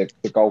ridiculous the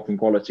golfing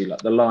quality.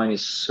 Like the line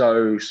is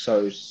so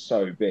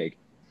big.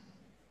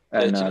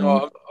 And Yeah, do you know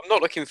what? I'm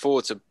not looking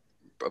forward to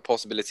a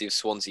possibility of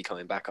Swansea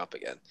coming back up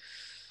again.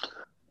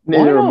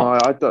 Neither am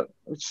not? I. don't.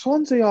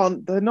 Swansea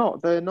aren't. They're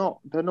not good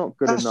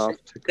That's- enough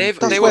to. they've-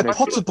 That's They where were-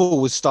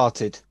 Potterball was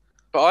started.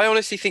 But I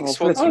honestly think Oh,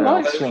 Swansea. I flipping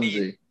like hell.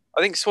 Swansea.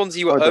 I think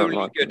Swansea I were don't only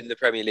like good them. in the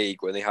Premier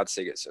League when they had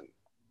Sigurdsson.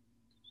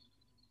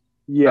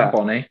 Yeah. And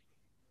Bonnie.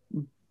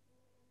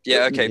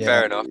 Yeah, okay, Yeah.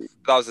 fair enough.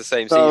 That was the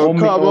same So season. On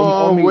me- come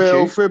on on, me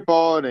Wilfred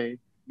Barney.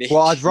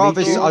 Well, I'd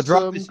rather too. I'd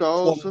rather Some see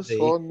goals for Swansea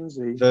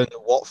Swansea. than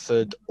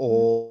Watford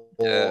or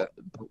Yeah.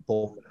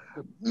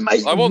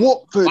 Mate, I want-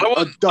 Watford I are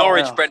want dire.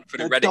 Norwich,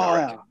 Brentford, and They're Reading. I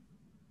dire. reckon.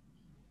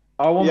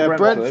 I want Yeah,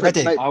 Brentford.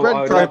 Brentford, mate, I would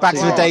Brentford. Go love back to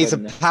to the see days of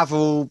Brentford.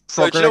 Pavel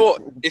So, do you know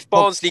what? If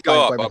Barnsley go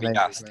up, Whatever I'll be his name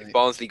gassed. is, If mate.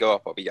 Barnsley go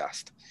up, I'll be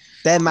gassed.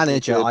 Their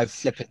manager, good. I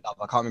flipping love.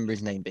 I can't remember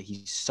his name, but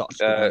he's such a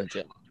good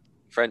manager.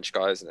 French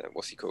guy, isn't it?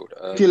 What's he called?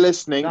 If you're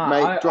listening, Nah,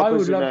 mate, I drop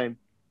would us your love- name.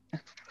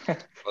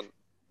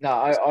 No,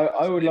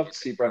 I would love to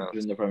see Brentford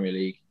in the Premier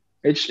League.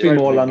 It'd just be Yeah,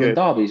 more it'd be London good.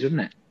 derbies,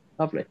 wouldn't it?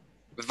 Lovely.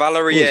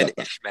 Valerian Always like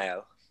that.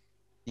 Ishmael.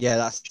 Yeah,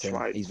 that's him.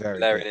 Right. He's very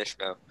Valerian good.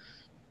 Ishmael.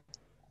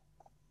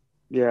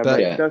 Yeah, But-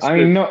 mate, Yeah, that's I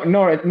mean, good.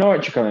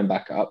 Norwich are coming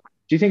back up.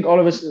 Do you think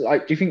Oliver's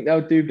like? Do you think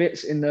they'll do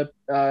bits in the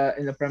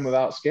Prem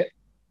without Skip?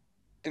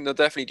 I think they'll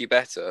definitely do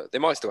better. They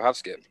might still have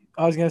Skip.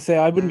 I was going to say,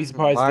 I wouldn't be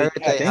surprised Why if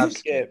would they they have kept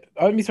Skip.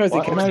 I wouldn't be surprised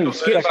if they Why- kept no,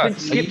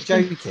 Skip. Skip, Are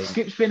you joking?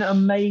 Skip's been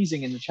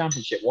amazing in the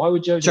Championship. Why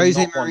would Jose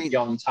Jose not want Mourinho-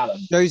 young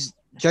talent? Jose's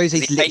He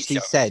hates literally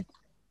him. said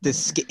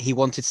he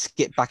wanted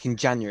Skip back in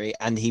January,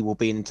 and he will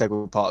be an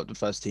integral part of the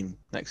first team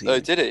next season. Oh,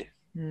 did he?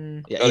 Yeah, I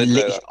he didn't know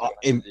literally, that.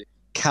 in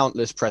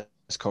countless press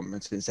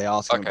conferences, they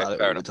ask him Okay, about it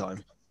fair all enough. the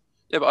time.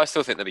 Yeah, but I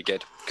still think they'll be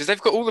good because they've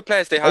got all the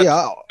players they had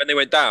Yeah, when they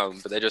went down,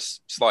 but they're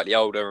just slightly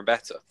older and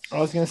better. I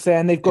was going to say,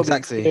 and they've got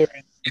Exactly. the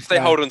experience. If they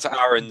Yeah. hold on to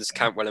Aaron's,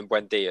 Cantwell, and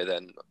Buendia,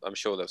 then I'm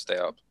sure they'll stay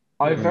up.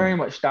 I very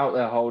much doubt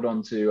they'll hold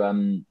on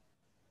to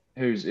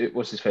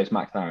what's his face,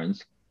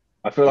 McLaren's.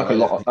 I feel like a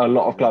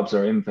lot of clubs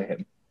are in for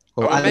him.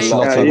 Well, Oh, maybe.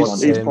 Ancelotti Yeah,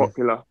 wants he's him.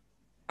 popular.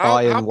 How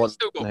Bayern have we want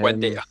still got him.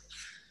 Buendia?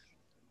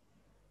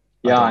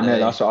 Yeah, I don't know. know.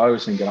 That's what I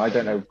was thinking. I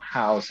don't know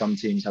how some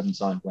teams haven't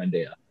signed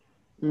Buendia.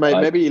 Mate,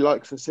 Like- maybe he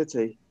likes the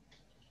city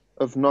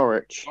of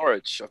Norwich.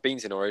 Norwich. I've been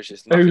to Norwich.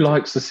 It's Who nothing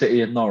likes the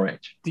city of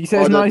Norwich? Do you say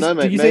I it's don't nice? know,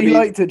 mate. Did you say you Maybe-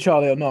 liked it,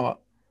 Charlie, or not?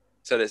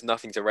 so there's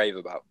nothing to rave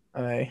about.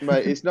 Aye.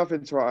 Mate, it's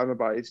nothing to write home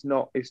about. It's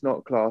not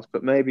class,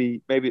 but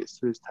maybe it's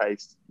to his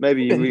taste.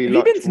 Maybe he Have really you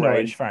likes been to rain.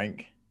 Norwich,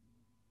 Frank?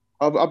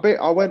 I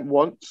went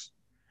once.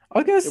 I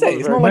was gonna say wasn't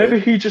it's very not like Maybe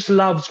he just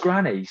loves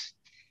grannies.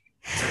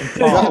 Exactly.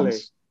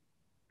 Farms.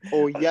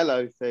 Or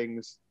yellow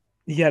things.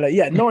 yellow.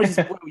 Yeah, Norwich is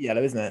real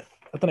yellow, isn't it?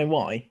 I don't know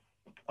why.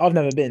 I've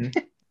never been,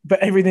 but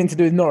everything to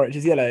do with Norwich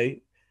is yellow.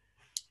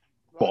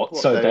 What?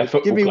 So though? their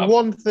football Give me club?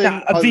 one thing.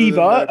 Yeah, other than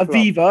their club.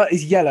 Aviva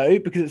is yellow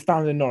because it's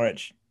found in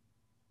Norwich.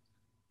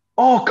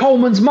 Oh,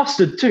 Coleman's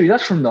mustard too.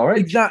 That's from Norwich.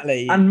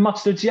 Exactly. And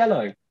mustard's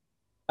yellow.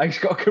 He's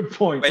got a good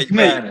point. Wait, in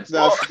mate. fairness.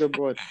 That's a good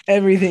point.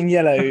 Everything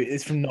yellow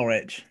is from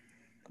Norwich.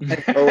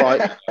 All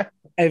right. Rate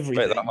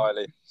Everything. that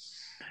highly.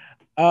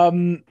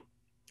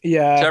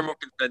 Yeah. General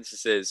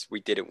consensus is we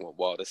didn't want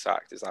Wilder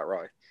sacked. Is that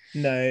right?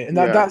 No, and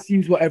that, Yeah. that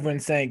seems what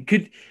everyone's saying.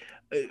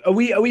 Are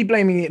we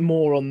blaming it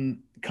more on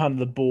kind of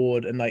the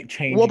board and like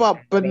changing? What about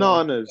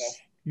bananas?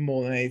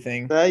 More than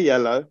anything. They're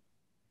yellow.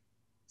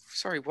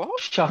 Sorry, what?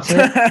 Shut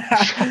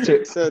it. Shut You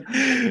it.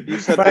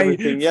 said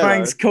everything yellow.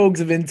 Frank's cogs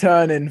have been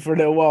turning for a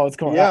little while. It's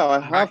come Yeah, I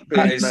have been,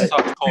 That is mate.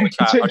 such common It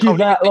chat. I took you can't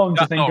that even long to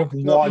that think long. of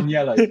one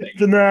yellow thing.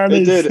 Bananas.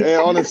 It did. It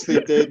honestly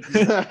did.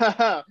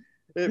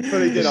 It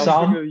fully did. I was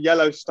Sun. thinking of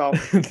yellow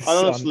stuff. And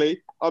Sun.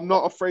 honestly, I'm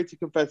not afraid to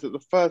confess that the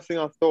first thing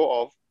I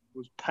thought of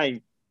was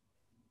paint.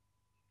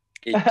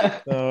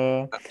 It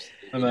did.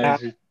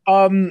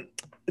 Amazing.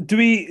 Do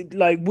we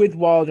like with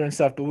Wilder and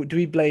stuff? But do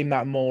we blame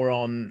that more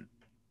on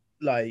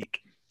like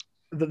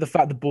the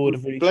fact the board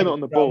have really Blame it changed on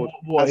the around board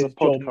what as a his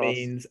job podcast.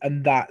 means,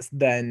 and that's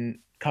then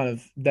kind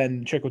of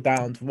then trickled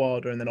down to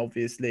Wilder, and then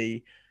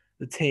obviously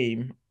the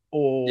team.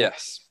 Or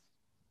Yes.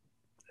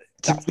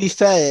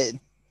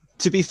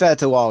 To be fair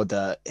to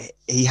Wilder,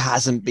 he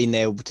hasn't been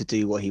able to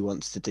do what he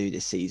wants to do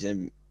this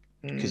season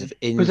because of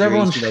injuries. Because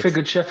everyone's you know.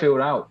 figured Sheffield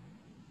out.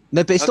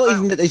 No, but it's I not know.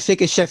 even that they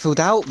figured Sheffield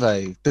out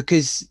though,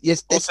 because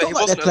yes, it's Also, he not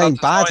like they're wasn't playing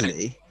allowed to sign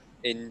badly.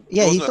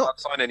 Yeah, he's he not- wasn't allowed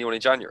to sign anyone in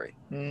January.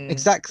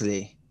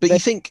 Exactly. But you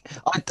think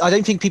I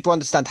don't think people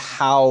understand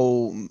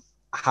how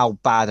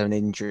bad an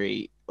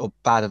injury or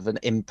bad of an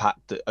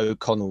impact that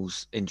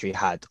O'Connell's injury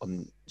had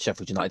on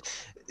Sheffield United.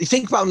 You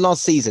think about him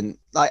last season,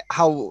 like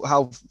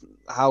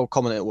how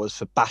common it was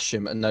for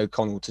Basham and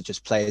O'Connell to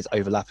just play as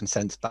overlapping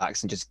centre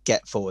backs and just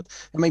get forward.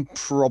 How many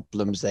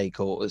problems they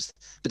caused.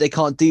 But they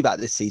can't do that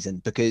this season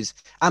because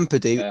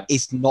Ampadu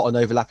is not an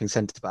overlapping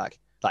centre back.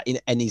 Like in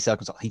any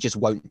circumstance, he just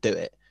won't do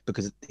it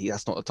because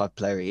that's not the type of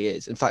player he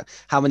is. In fact,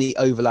 how many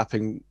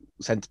overlapping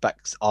centre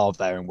backs are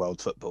there in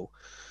world football,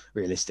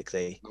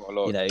 realistically? Not a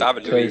lot. You know,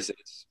 David so- Luiz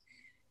is.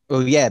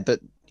 Well, yeah, but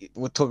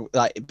we're talking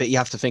but you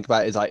have to think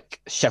about it as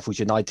like Sheffield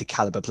United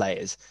caliber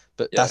players.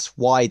 But Yeah. that's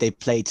why they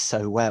played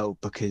so well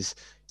because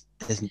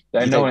you No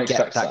one don't get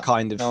expects that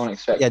kind of. No one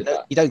expected Yeah,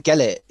 that. you don't get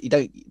it. You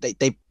don't.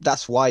 They.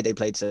 That's why they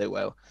played so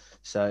well.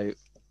 So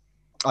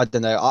I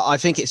don't know. I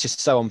think it's just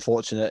so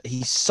unfortunate.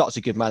 He's such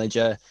a good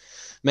manager.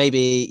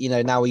 Maybe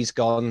now he's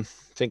gone.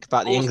 Think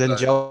about the Also- England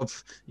job.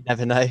 You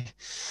never know.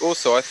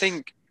 Also, I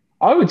think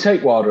I would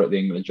take Wilder at the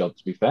England job,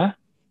 to be fair.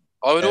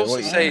 I would Yeah, also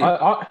what- say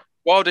I,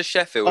 Wilder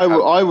Sheffield.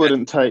 I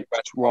wouldn't take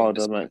West Brom Wilder,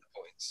 despite mate. the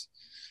points.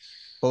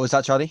 What was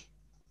that, Charlie?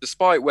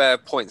 Despite where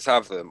points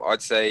have them,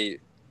 I'd say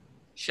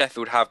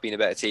Sheffield have been a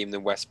better team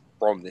than West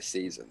Brom this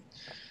season.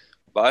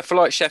 But I feel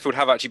like Sheffield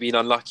have actually been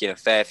unlucky in a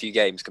fair few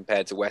games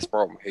compared to West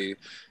Brom, who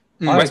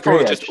I West Brom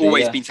agree, have just actually,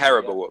 always yeah. been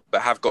terrible,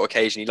 but have got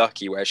occasionally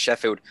lucky, whereas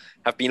Sheffield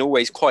have been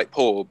always quite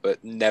poor,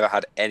 but never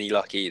had any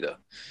luck either.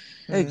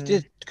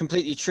 It's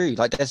completely true.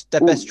 Like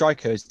their Ooh. best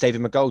striker is David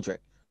McGoldrick.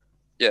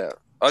 Yeah.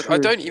 I True.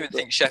 don't even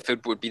think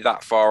Sheffield would be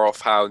that far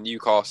off how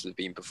Newcastle have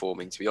been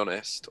performing, to be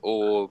honest.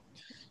 Or,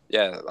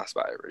 yeah, that's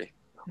about it, really.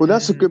 Well,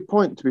 that's a good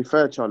point, to be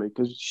fair, Charlie,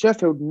 because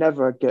Sheffield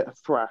never get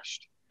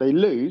thrashed. They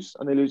lose,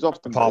 and they lose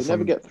often, but Apart they never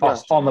from get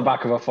thrashed. on the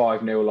back of a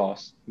 5-0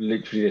 loss,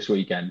 literally this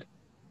weekend.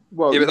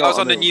 Well, Yeah, but you that know was what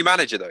I under mean. new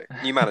manager, though.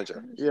 New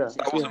manager. Yeah.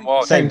 That wasn't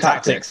wild. Same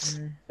tactics.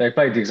 Mm. They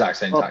played the exact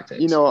same Oh,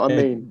 tactics. you know what I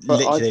mean? But I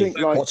Literally, think,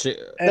 like, watch it.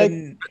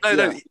 And But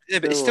no, Yeah. yeah,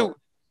 but it's They're still,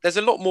 there's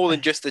a lot more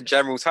than just the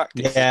general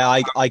tactics. Yeah,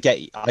 I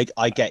get you.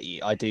 I get you.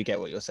 I do get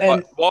what you're saying.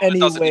 And Like, Wilder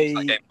doesn't lose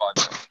anyway- that game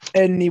 5.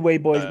 anyway,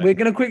 boys, No. we're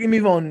going to quickly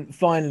move on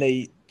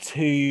finally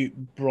to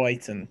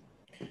Brighton,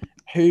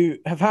 who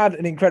have had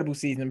an incredible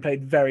season and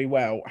played very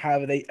well.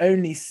 However, they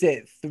only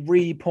sit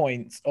 3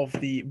 points off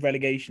the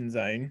relegation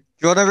zone.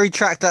 Do you want to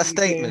retract that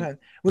statement?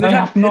 Well, They they've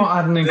have had- not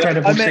had an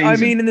incredible I season.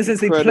 mean, in the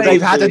sense they Incredible. played.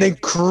 They've had an season.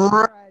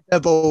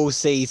 incredible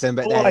season,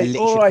 but they're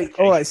literally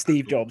All right,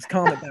 Steve Jobs,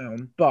 calm it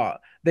down.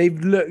 But they've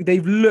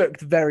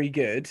looked very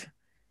good,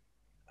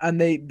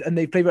 and they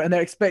played, and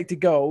their expected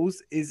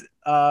goals is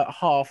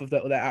half of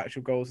their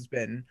actual goals has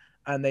been.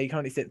 and they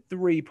currently sit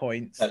 3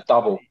 points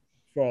Double.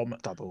 from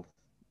Double.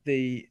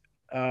 the.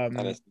 And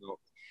it's not.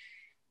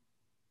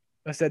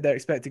 I said their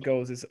expected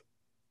goals is.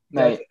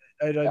 Mate,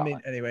 I don't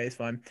mean anyway. It's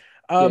fine.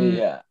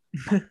 yeah.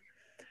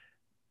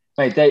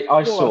 Mate,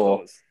 I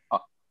saw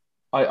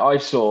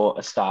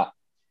a stat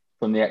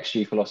from the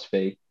XG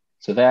philosophy.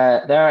 So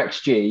their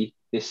XG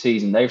this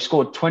season, they've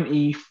scored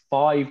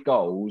 25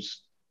 goals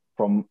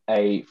from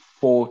a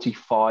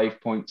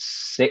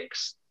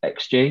 45.6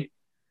 XG.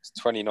 It's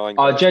 29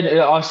 goals.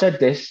 I said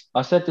this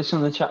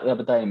on the chat the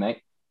other day,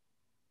 mate.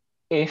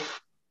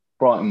 If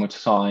Brighton were to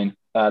sign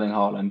Erling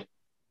Haaland,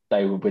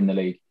 they would win the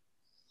league.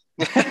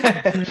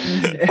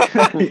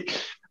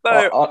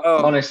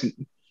 Honestly,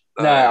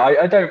 no,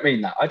 I don't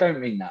mean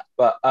that.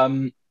 But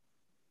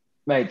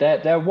mate,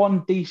 they're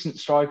one decent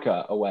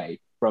striker away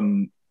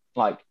from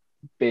like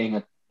being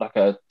a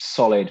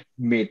solid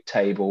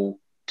mid-table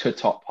to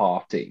top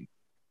half team.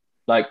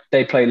 Like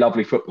they play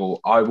lovely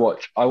football. I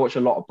watch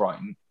a lot of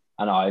Brighton,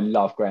 and I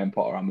love Graham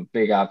Potter. I'm a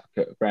big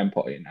advocate of Graham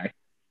Potter. You know,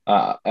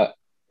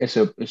 it's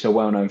a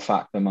well-known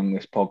fact among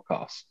this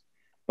podcast.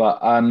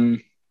 But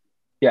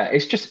yeah,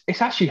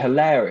 it's actually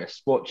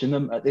hilarious watching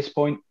them at this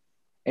point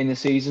in the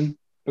season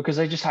because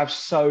they just have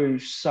so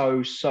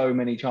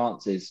many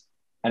chances,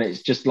 and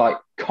it's just like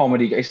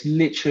comedy. It's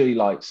literally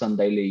like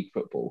Sunday League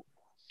football,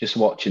 just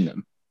watching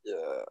them.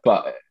 Yeah.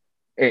 But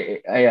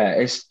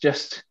it's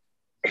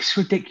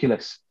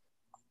ridiculous.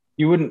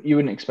 You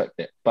wouldn't expect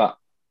it, but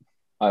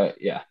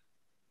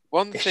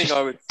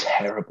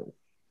terrible.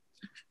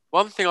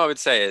 One thing I would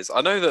say is I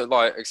know that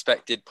like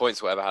expected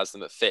points or whatever has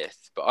them at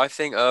 5th, but I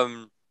think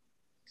and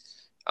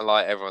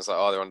like everyone's like,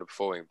 oh, they're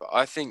underperforming, but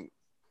I think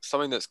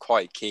something that's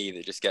quite key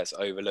that just gets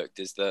overlooked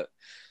is that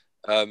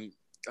a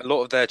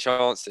lot of their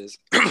chances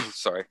they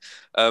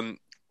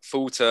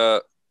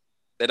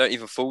don't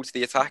even fall to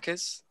the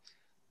attackers.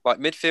 Like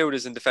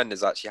midfielders and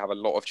defenders actually have a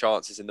lot of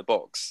chances in the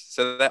box,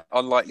 so they're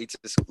unlikely to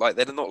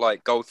they're not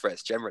like goal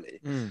threats generally.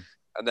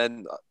 And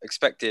then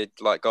expected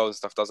like goal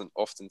stuff doesn't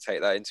often take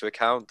that into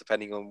account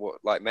depending on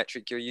what like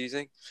metric you're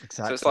using.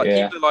 Exactly. So it's like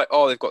people are like,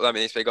 oh, they've got that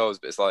many XP goals,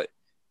 but it's like,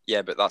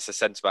 yeah, but that's a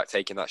centre back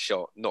taking that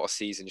shot, not a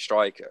seasoned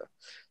striker.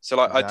 So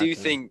like I do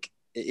think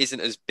it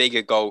isn't as big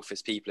a gulf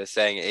as people are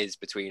saying it is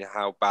between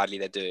how badly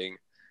they're doing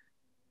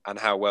and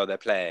how well they're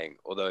playing,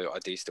 although I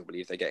do still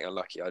believe they're getting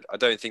unlucky. I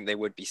don't think they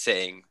would be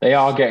sitting. They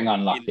are getting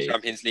unlucky in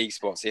Champions League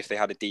spots if they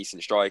had a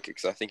decent striker,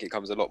 because I think it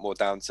comes a lot more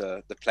down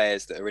to the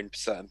players that are in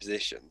certain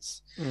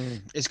positions.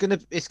 It's gonna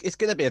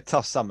be a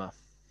tough summer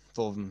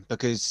for them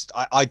because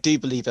I do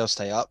believe they'll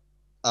stay up.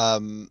 I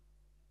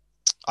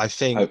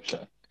think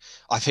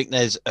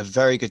there's a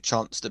very good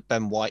chance that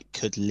Ben White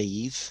could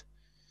leave,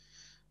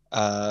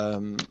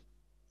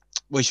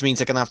 which means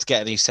they're gonna have to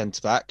get a new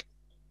centre back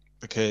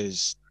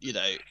because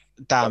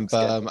Dan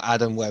Burn,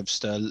 Adam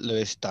Webster,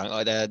 Lewis Dunk,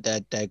 like they're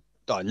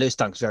Lewis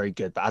Dunk's very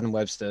good, but Adam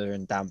Webster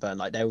and Dan Burn,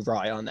 like they're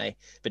right, aren't they?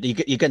 But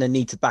you're going to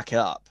need to back it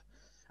up,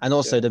 and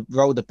also the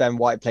role that Ben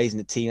White plays in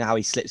the team, how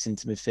he slips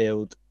into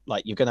midfield,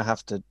 like you're going to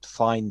have to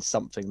find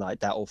something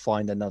like that or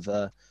find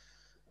another,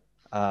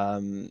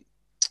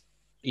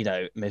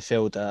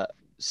 midfielder.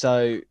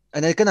 So,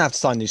 and they're going to have to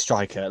sign a new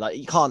striker. Like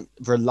you can't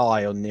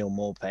rely on Neil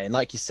Maupay, and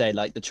like you say,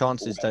 like the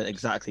chances don't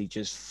exactly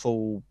just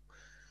fall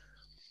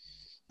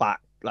back.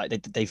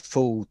 Like they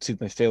fall to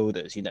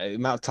midfielders, the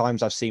amount of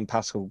times I've seen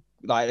Pascal,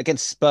 like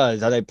against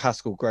Spurs, I know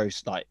Pascal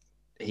Gross, like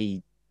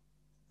he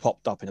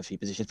popped up in a few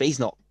positions, but he's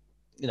not,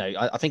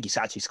 I think he's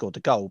actually scored a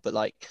goal, but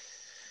like,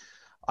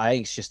 I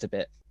think it's just it's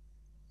going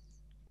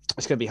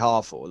to be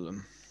hard for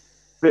them.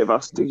 Bit of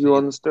us to you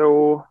on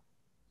still.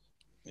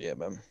 Yeah,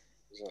 man.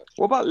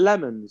 What about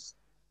Lemons?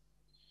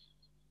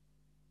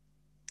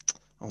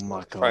 Oh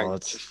my Frank,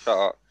 God. just shut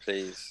up,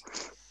 please.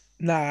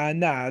 Nah,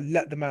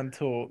 let the man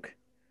talk.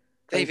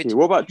 David,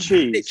 what about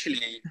cheese?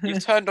 Literally,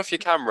 you've turned off your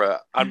camera,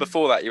 and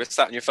before that, you were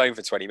sat on your phone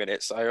for 20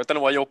 minutes. So I don't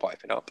know why you're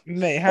piping up.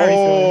 Mate, Harry's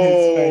been on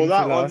his phone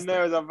that for one last...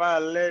 there is a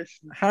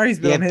violation. Harry's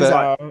been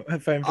on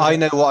his phone. I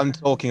know what I'm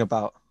talking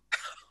about.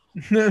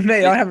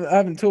 Mate, I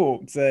haven't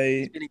talked. So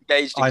he's been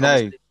engaged. I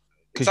know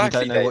because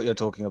exactly, you don't know what you're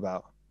talking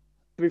about.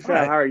 To be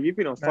fair, Harry, you've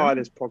been on fire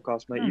this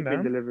podcast, mate. You've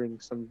been No.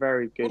 delivering some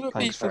very good. What do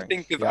people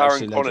think of You're Aaron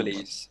absolute legend.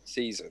 Connolly's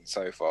season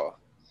so far?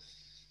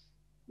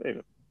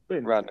 Been-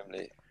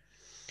 Randomly.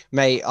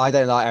 Mate, I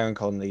don't like Aaron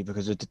Connolly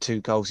because of the 2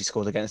 goals he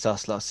scored against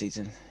us last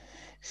season.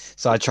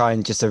 So I try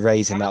and just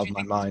erase him out of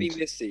my mind. Been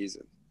this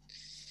season?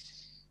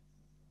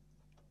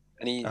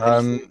 Any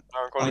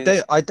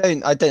I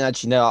don't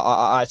actually know.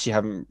 I actually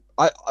haven't.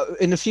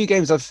 In a few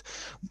games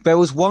there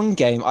was one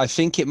game, I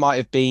think it might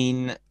have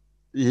been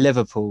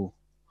Liverpool.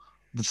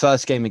 The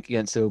first game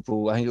against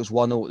Liverpool, I think it was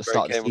 1-0 at the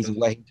start of the season.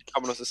 Where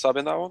coming off the sub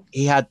in that one?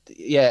 He had,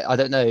 I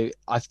don't know.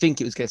 I think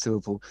it was against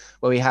Liverpool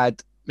where he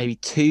had maybe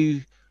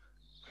 2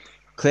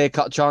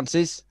 clear-cut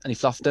chances and he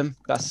fluffed them.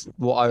 That's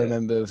what I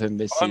remember of him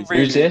this season.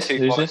 Who's this?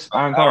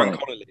 Aaron Connolly.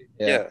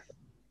 Yeah.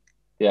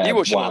 Yeah. You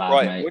watch him well,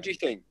 right? mate. What do you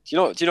think? Do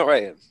you not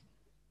rate him?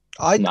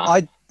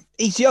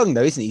 He's young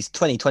though, isn't he? He's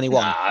 20,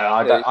 21. Nah,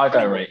 I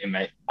don't rate him,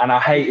 mate. And I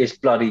hate his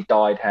bloody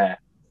dyed hair.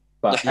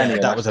 But Yeah, anyway,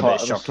 that was a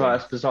bit shocking.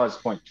 That's besides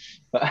the point.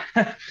 But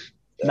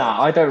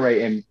nah, I don't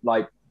rate him.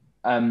 Like,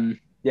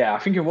 yeah, I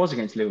think it was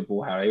against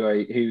Liverpool, Harry, where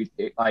he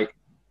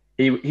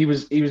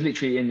was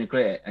literally in the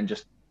clear and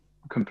just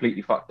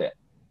completely fucked it.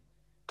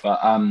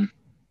 But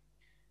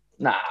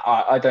nah,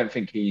 I don't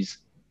think he's.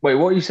 Wait,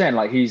 what are you saying?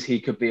 Like he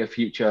could be a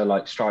future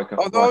like striker.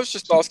 Oh, no, I was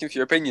just asking for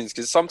your opinions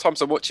because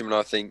sometimes I watch him and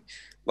I think,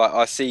 like,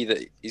 I see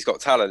that he's got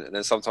talent, and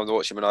then sometimes I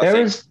watch him and I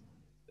think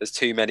there's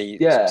too many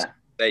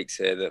mistakes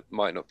here that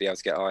might not be able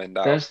to get ironed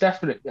out. There's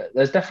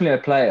definitely a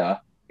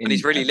player, and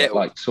he's really little.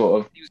 Like sort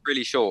of, he was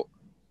really short.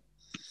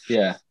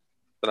 Yeah,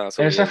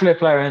 there's definitely a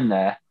player in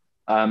there.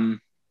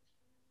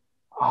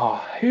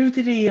 Who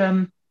did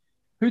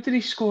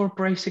he score a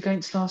brace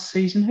against last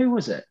season? Who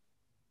was it?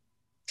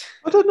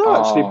 I don't know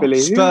actually,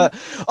 Billy.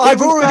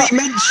 I've already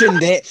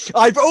mentioned it.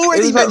 I've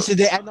already mentioned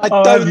it, and I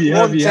don't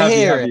want to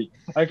hear it.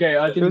 Okay,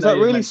 I didn't. It was that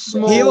really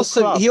small. He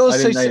also I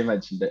didn't know you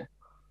mentioned it.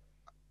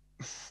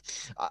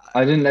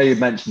 I didn't know you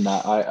mentioned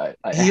that.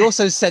 He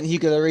also sent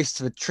Hugo Lloris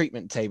to the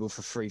treatment table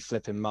for 3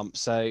 flipping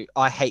months. So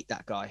I hate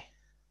that guy.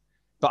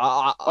 But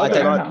I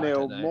don't like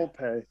Neil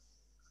Maupay.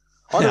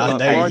 I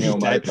know you Neil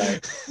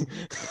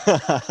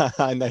don't.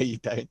 I know you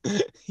don't.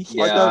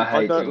 Yeah,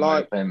 I don't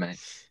like Maupay, mate.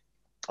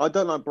 I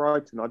don't like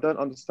Brighton. I don't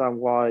understand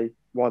why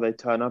they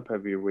turn up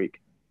every week.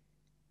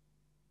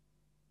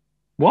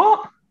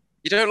 What?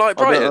 You don't like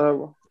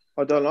Brighton?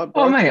 I don't like Brighton.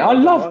 Oh, mate, I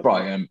love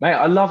Brighton. Mate,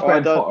 I love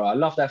Graham Potter. I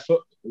love their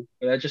football.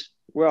 They're just...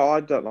 Well, I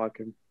don't like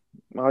him.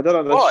 I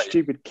don't like their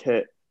stupid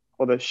kit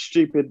or their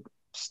stupid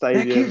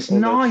stadium. Their kit's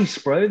nice,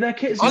 bro. Their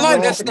kit's nice. I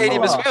like their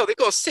stadium as well. They've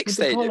got a 6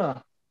 stadium.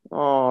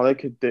 Oh, they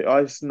could do.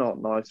 It's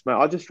not nice, mate.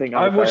 I just think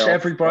I watched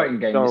every Brighton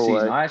game this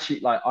season. I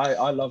actually like.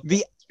 I love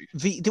the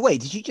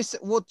wait. Did you just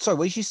what? Sorry,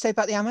 what did you say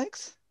about the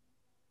Amex?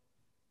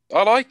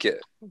 I like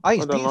it. I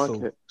think it's beautiful.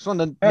 Like it. It's one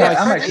of the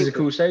Amex is a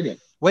cool stadium.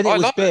 When it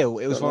was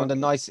built, it was one of the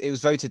nice. It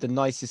was voted the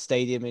nicest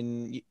stadium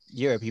in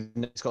Europe. Even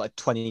though it's got like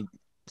 20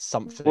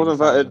 something. Wasn't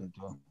voted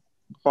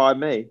by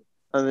me,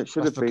 and it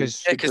should have been.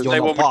 Because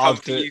no one would come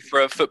for you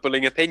for a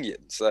footballing opinion.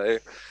 So.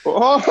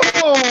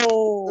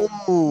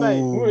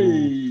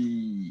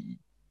 Mate.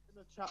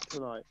 Chat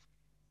tonight.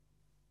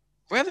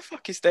 Where the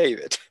fuck is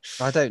David?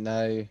 I don't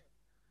know.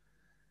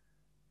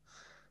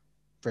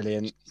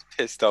 Brilliant. He's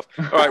pissed off.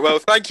 All right, well,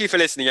 thank you for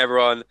listening,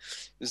 everyone. It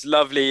was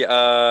lovely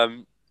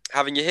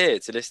having you here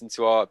to listen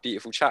to our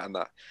beautiful chat and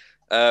that.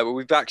 We'll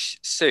be back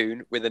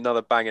soon with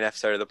another banging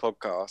episode of the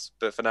podcast.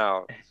 But for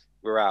now,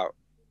 we're out.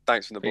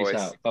 Thanks from the boys.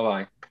 Peace out.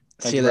 Bye-bye.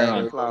 See you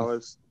later.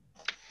 Flowers.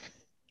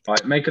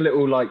 Right, make a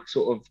little like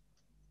sort of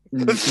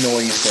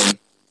noise thing.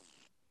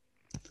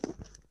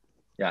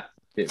 Yeah.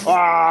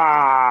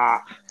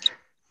 Ah!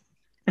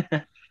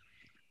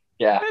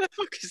 Yeah. Where the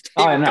fuck is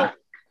David?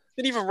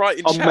 Didn't even write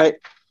in chat.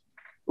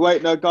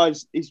 Wait, no,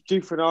 guys, he's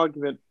due for an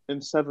argument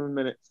in 7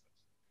 minutes.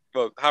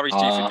 Well, Harry's due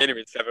for dinner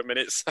in 7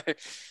 minutes. So.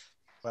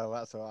 Well,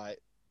 that's all right.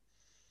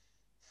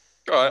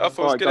 All right, I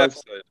thought it was a good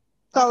episode.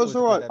 That was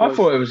all right. I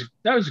thought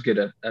that was a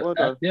good.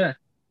 Yeah,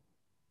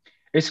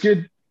 it's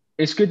good.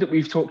 It's good that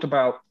we've talked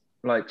about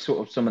like sort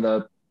of some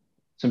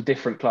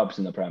different clubs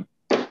in the Prem.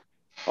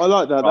 I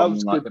like that. That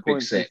was like good the point,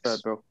 Big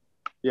Six. Bill.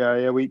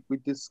 Yeah. We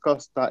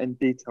discussed that in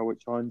detail,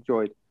 which I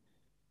enjoyed.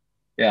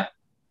 Yeah.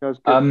 That was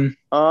good.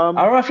 Are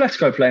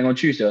Atletico playing on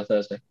Tuesday or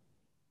Thursday?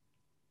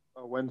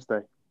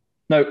 Wednesday.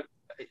 No,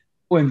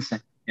 Wednesday.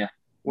 Yeah.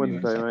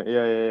 Wednesday, mate.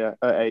 Yeah.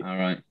 At 8. All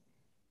right.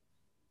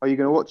 Are you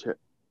going to watch it?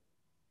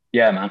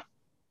 Yeah, man.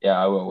 Yeah,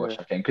 I will watch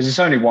that game because it's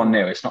only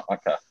 1-0. It's not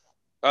like a.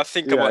 I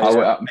think I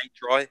might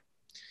try.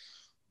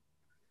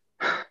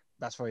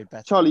 That's very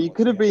better. Charlie, you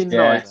could have been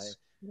nice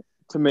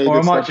to me. Or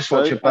I might just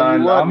watch a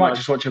Burnley. I might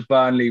just watch a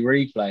Burnley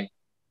replay.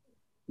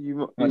 I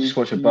might just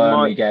watch a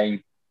Burnley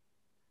game.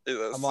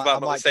 It's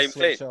about the same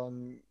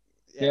thing.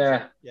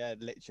 Yeah,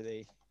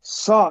 literally.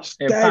 Such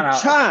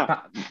dead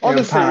chat.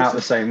 Honestly, pan out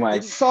the same way.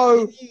 It's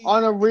so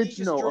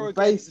unoriginal and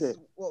basic.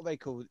 What are they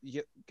called?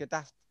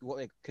 Gaddafi. What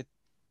are they?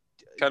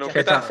 Colonel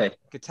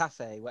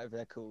Getafe, whatever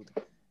they're called.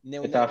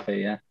 Getafe,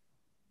 yeah.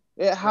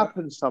 It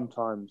happens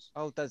sometimes.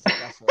 Oh, does it?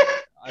 That's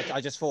right. I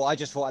just thought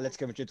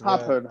Atletico Madrid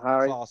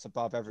were class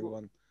above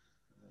everyone.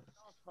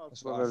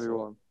 Above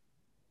everyone.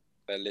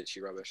 They're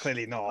literally rubbish.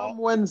 Clearly not. Come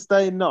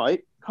Wednesday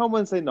night,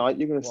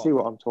 you're going to see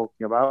what I'm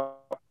talking about.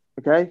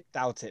 Okay?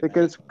 Doubt it.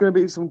 Because it's going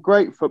to be some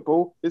great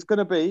football. It's going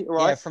to be, all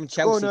right? Yeah, from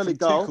Chelsea, score an early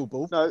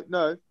goal.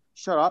 No,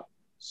 shut up.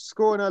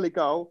 Score an early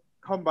goal,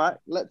 come back,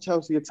 let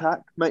Chelsea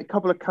attack, make a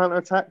couple of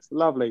counter-attacks.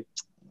 Lovely.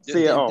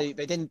 See it off. They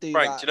didn't do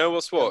Frank, that. do you know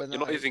what's what? You're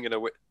not even going to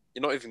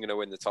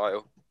win the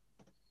title.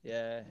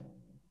 Yeah.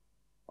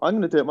 I'm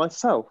going to do it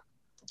myself.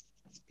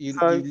 You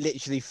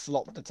literally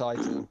flopped the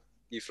title.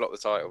 You flopped the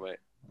title, mate.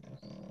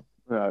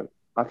 No.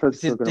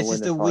 This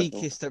is the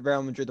weakest that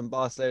Real Madrid and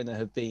Barcelona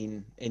have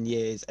been in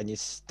years, and you're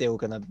still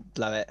gonna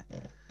blow it.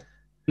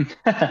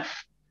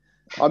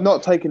 I'm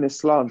not taking this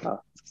slander.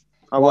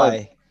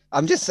 Why?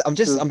 I'm just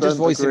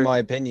voicing my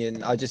opinion.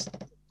 That's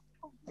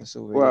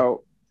all really.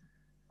 Well,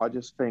 I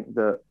just think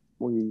that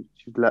we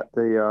should let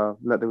the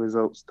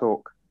results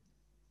talk.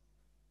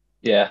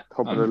 Yeah,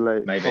 top of the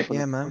league. maybe. Top of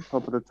Yeah, the, man.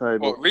 Top of the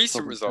table. What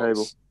recent top of the table.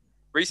 results?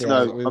 Recent Yeah,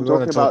 No, results. I'm we wanna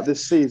talking about talk-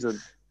 this season.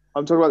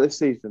 I'm talking about this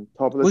season.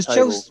 Top of the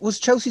table. Was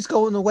Chelsea's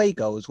goal an away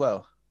goal as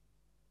well?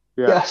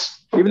 Yeah.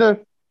 Yes. Even though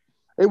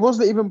it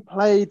wasn't even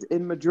played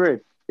in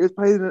Madrid. It was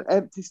played in an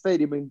empty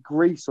stadium in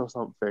Greece or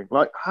something.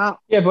 Like how?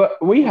 Yeah,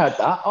 but we had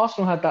that.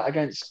 Arsenal had that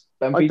against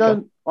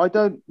Benfica. I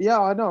don't. Yeah,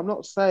 I know. I'm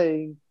not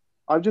saying.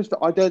 I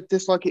don't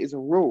dislike it as a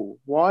rule.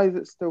 Why is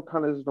it still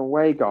kind of as an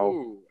away goal?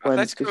 Ooh, when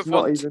Atletico it's have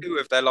not won even- 2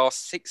 of their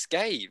last 6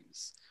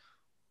 games.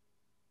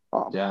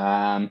 Oh,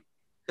 Damn.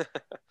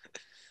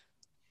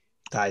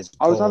 That is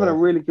I was having a poor.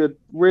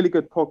 really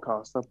good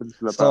podcast up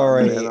until about a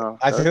Sorry, minute and a half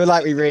I ago. feel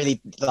like we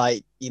really It's all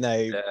take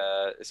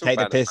the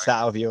banter, piss mate.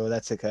 out of your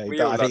Atletico, We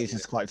but all I love think it's you.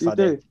 just quite You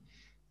funny. do.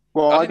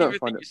 Well, I didn't don't even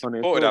find think it you funny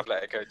at supported all.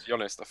 Atletico, to be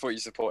honest. I thought you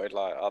supported,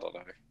 like, I don't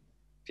know,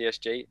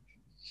 PSG.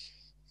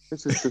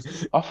 This is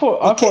just. I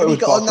thought What kit it have you was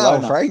got on now,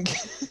 Barcelona.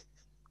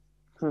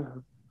 Frank?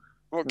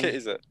 What kit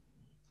is it?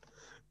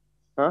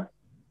 Huh?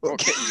 What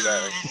kit are you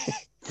wearing?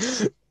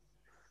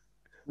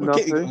 What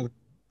kit you got Nothing. on?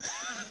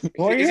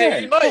 What are you Is it a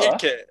wearing? United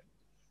What? kit?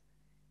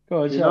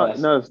 Go on, show us.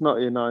 No, it's not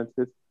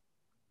United.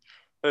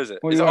 Who is it?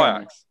 What are Is you it wearing?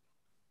 Ajax?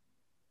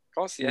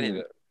 Can't see any of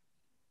it.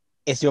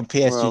 It's your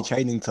PSG Well-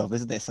 training top,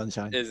 isn't it,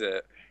 Sunshine? Is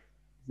it?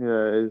 Yeah,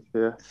 it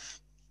is.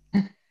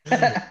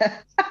 Yeah.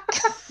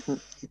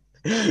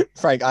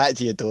 Frank, I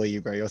actually adore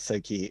you, bro. You're so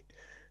cute.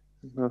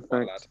 No,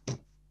 Well, thanks.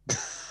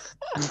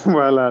 lad.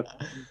 Well, lad.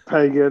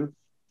 Pagan.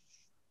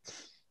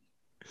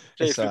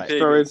 Play It's for alright.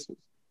 Sorry. Piggies. You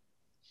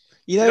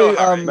You know, know,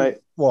 Harry- Mate.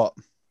 what?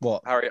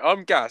 Harry,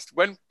 I'm gassed.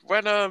 When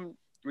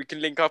we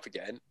can link up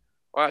again,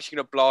 I'm actually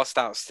gonna blast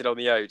out Still on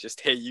the O.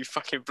 Just hear you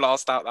fucking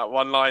blast out that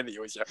one line that you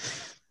always yell.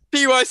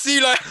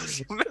 PYC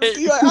lads, mate.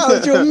 You're like,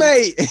 how's your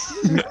mate?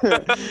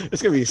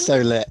 It's gonna be so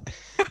lit.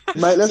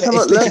 Mate, let's have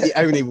It's a literally let's, the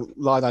only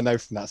line I know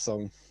from that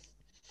song.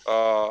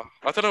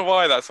 I don't know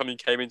why that suddenly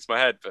came into my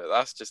head, but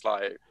that's just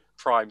like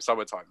prime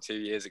summertime 2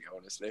 years ago,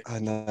 honestly. I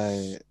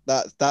know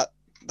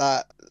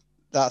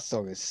that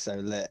song is so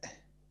lit.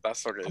 That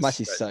song is I'm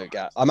actually great. so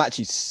gassed. I'm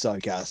actually so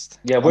gassed.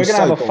 Yeah, we're I'm gonna so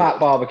have a bored. fat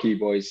barbecue,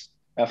 boys.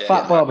 A Yeah,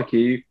 fat yeah.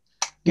 barbecue.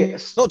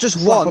 Get Not just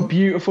slap a one.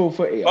 beautiful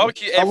footy on.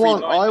 Barbecue I every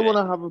want night.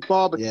 to have a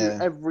barbecue Yeah.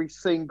 every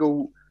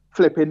single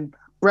flipping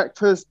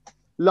breakfast,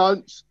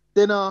 lunch,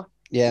 dinner.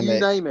 Yeah, You mate.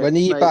 name it, When are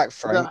you mate. back,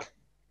 Frank?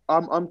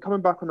 I'm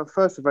coming back on the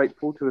 1st of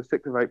April to the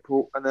 6th of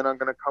April, and then I'm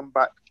going to come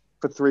back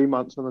for 3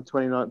 months on the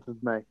 29th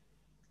of May.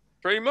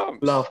 3 months.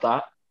 Love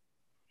that.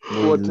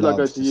 Or Would till I go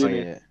love to see uni.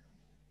 it.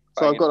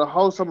 So I've got a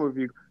whole summer with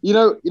you. You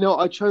know,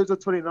 I chose the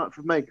 29th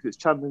of May because it's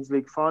Champions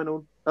League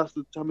final. That's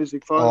the Champions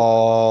League final.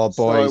 Oh,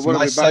 So I boys, wanna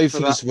my be back for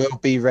sofas that. will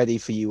be ready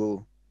for you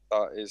all.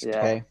 That is Yeah.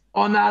 Okay.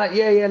 Oh no,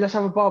 yeah. Let's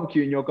have a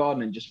barbecue in your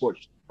garden and just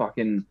watch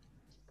fucking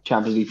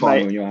Champions League final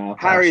Mate, in your house.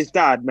 Harry's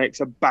dad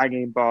makes a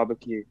banging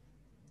barbecue.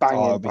 Banging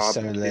Oh, it'll be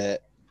so barbecue.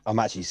 lit. I'm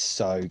actually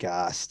so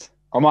gassed.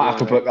 I might have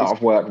to Yeah, book that it's-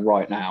 off work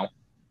right now.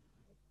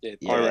 Yeah,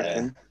 Yeah. I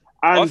reckon.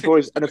 I And think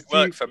boys, it's and a good few.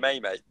 work for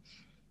May, mate.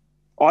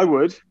 I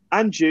would,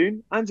 and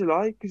June, and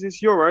July, because it's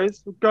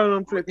Euros. We're going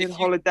on flipping If you-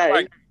 holiday.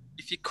 Frank,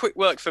 if you quit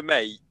work for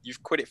May,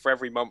 you've quit it for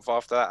every month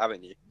after that,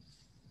 haven't you?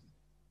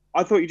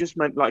 I thought you just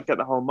meant like get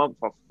the whole month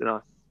off, didn't I?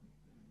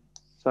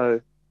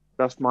 So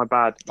that's my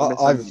bad. I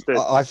misunderstood.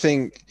 I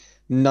think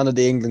none of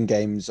the England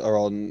games are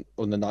on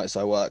the nights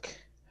I work.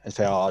 If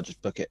they are, I'll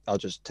just book it. I'll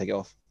just take it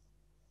off.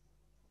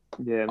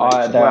 Yeah,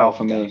 mate. They're Well, out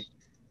for me.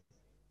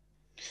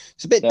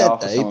 It's a bit They dead are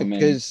for though some of me.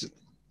 because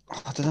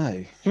I don't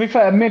know. To be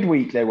fair,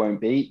 midweek they won't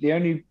be. The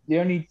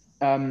only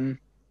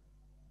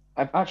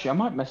I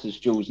might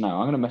message Jules now.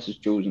 I'm gonna message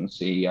Jules and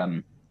see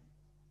what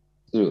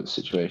the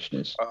situation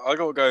is. I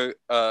gotta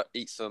go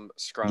eat some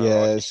scranny.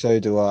 Yeah, so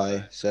do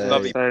I. So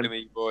Lovely Same. to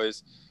meet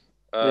boys.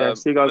 Yeah,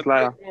 see you guys I'm a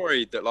later. bit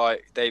worried that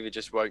like David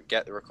just won't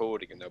get the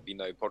recording and there'll be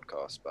no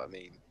podcast. But I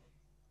mean,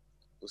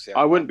 we'll see.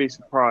 I wouldn't be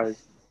surprised.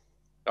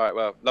 All right,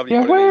 well, lovely.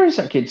 Yeah, calling where me. is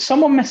that kid?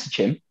 Someone message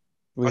him.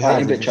 we I'll have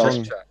take a it. bit,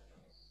 Charles. Chat.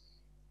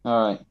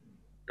 All right.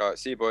 All right,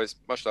 see you boys.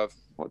 Much love.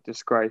 What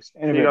disgrace.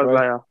 In a See you bit, guys bro.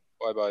 later.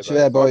 Bye bye. See you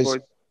there, Bye, boys.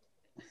 boys.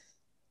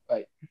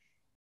 Bye.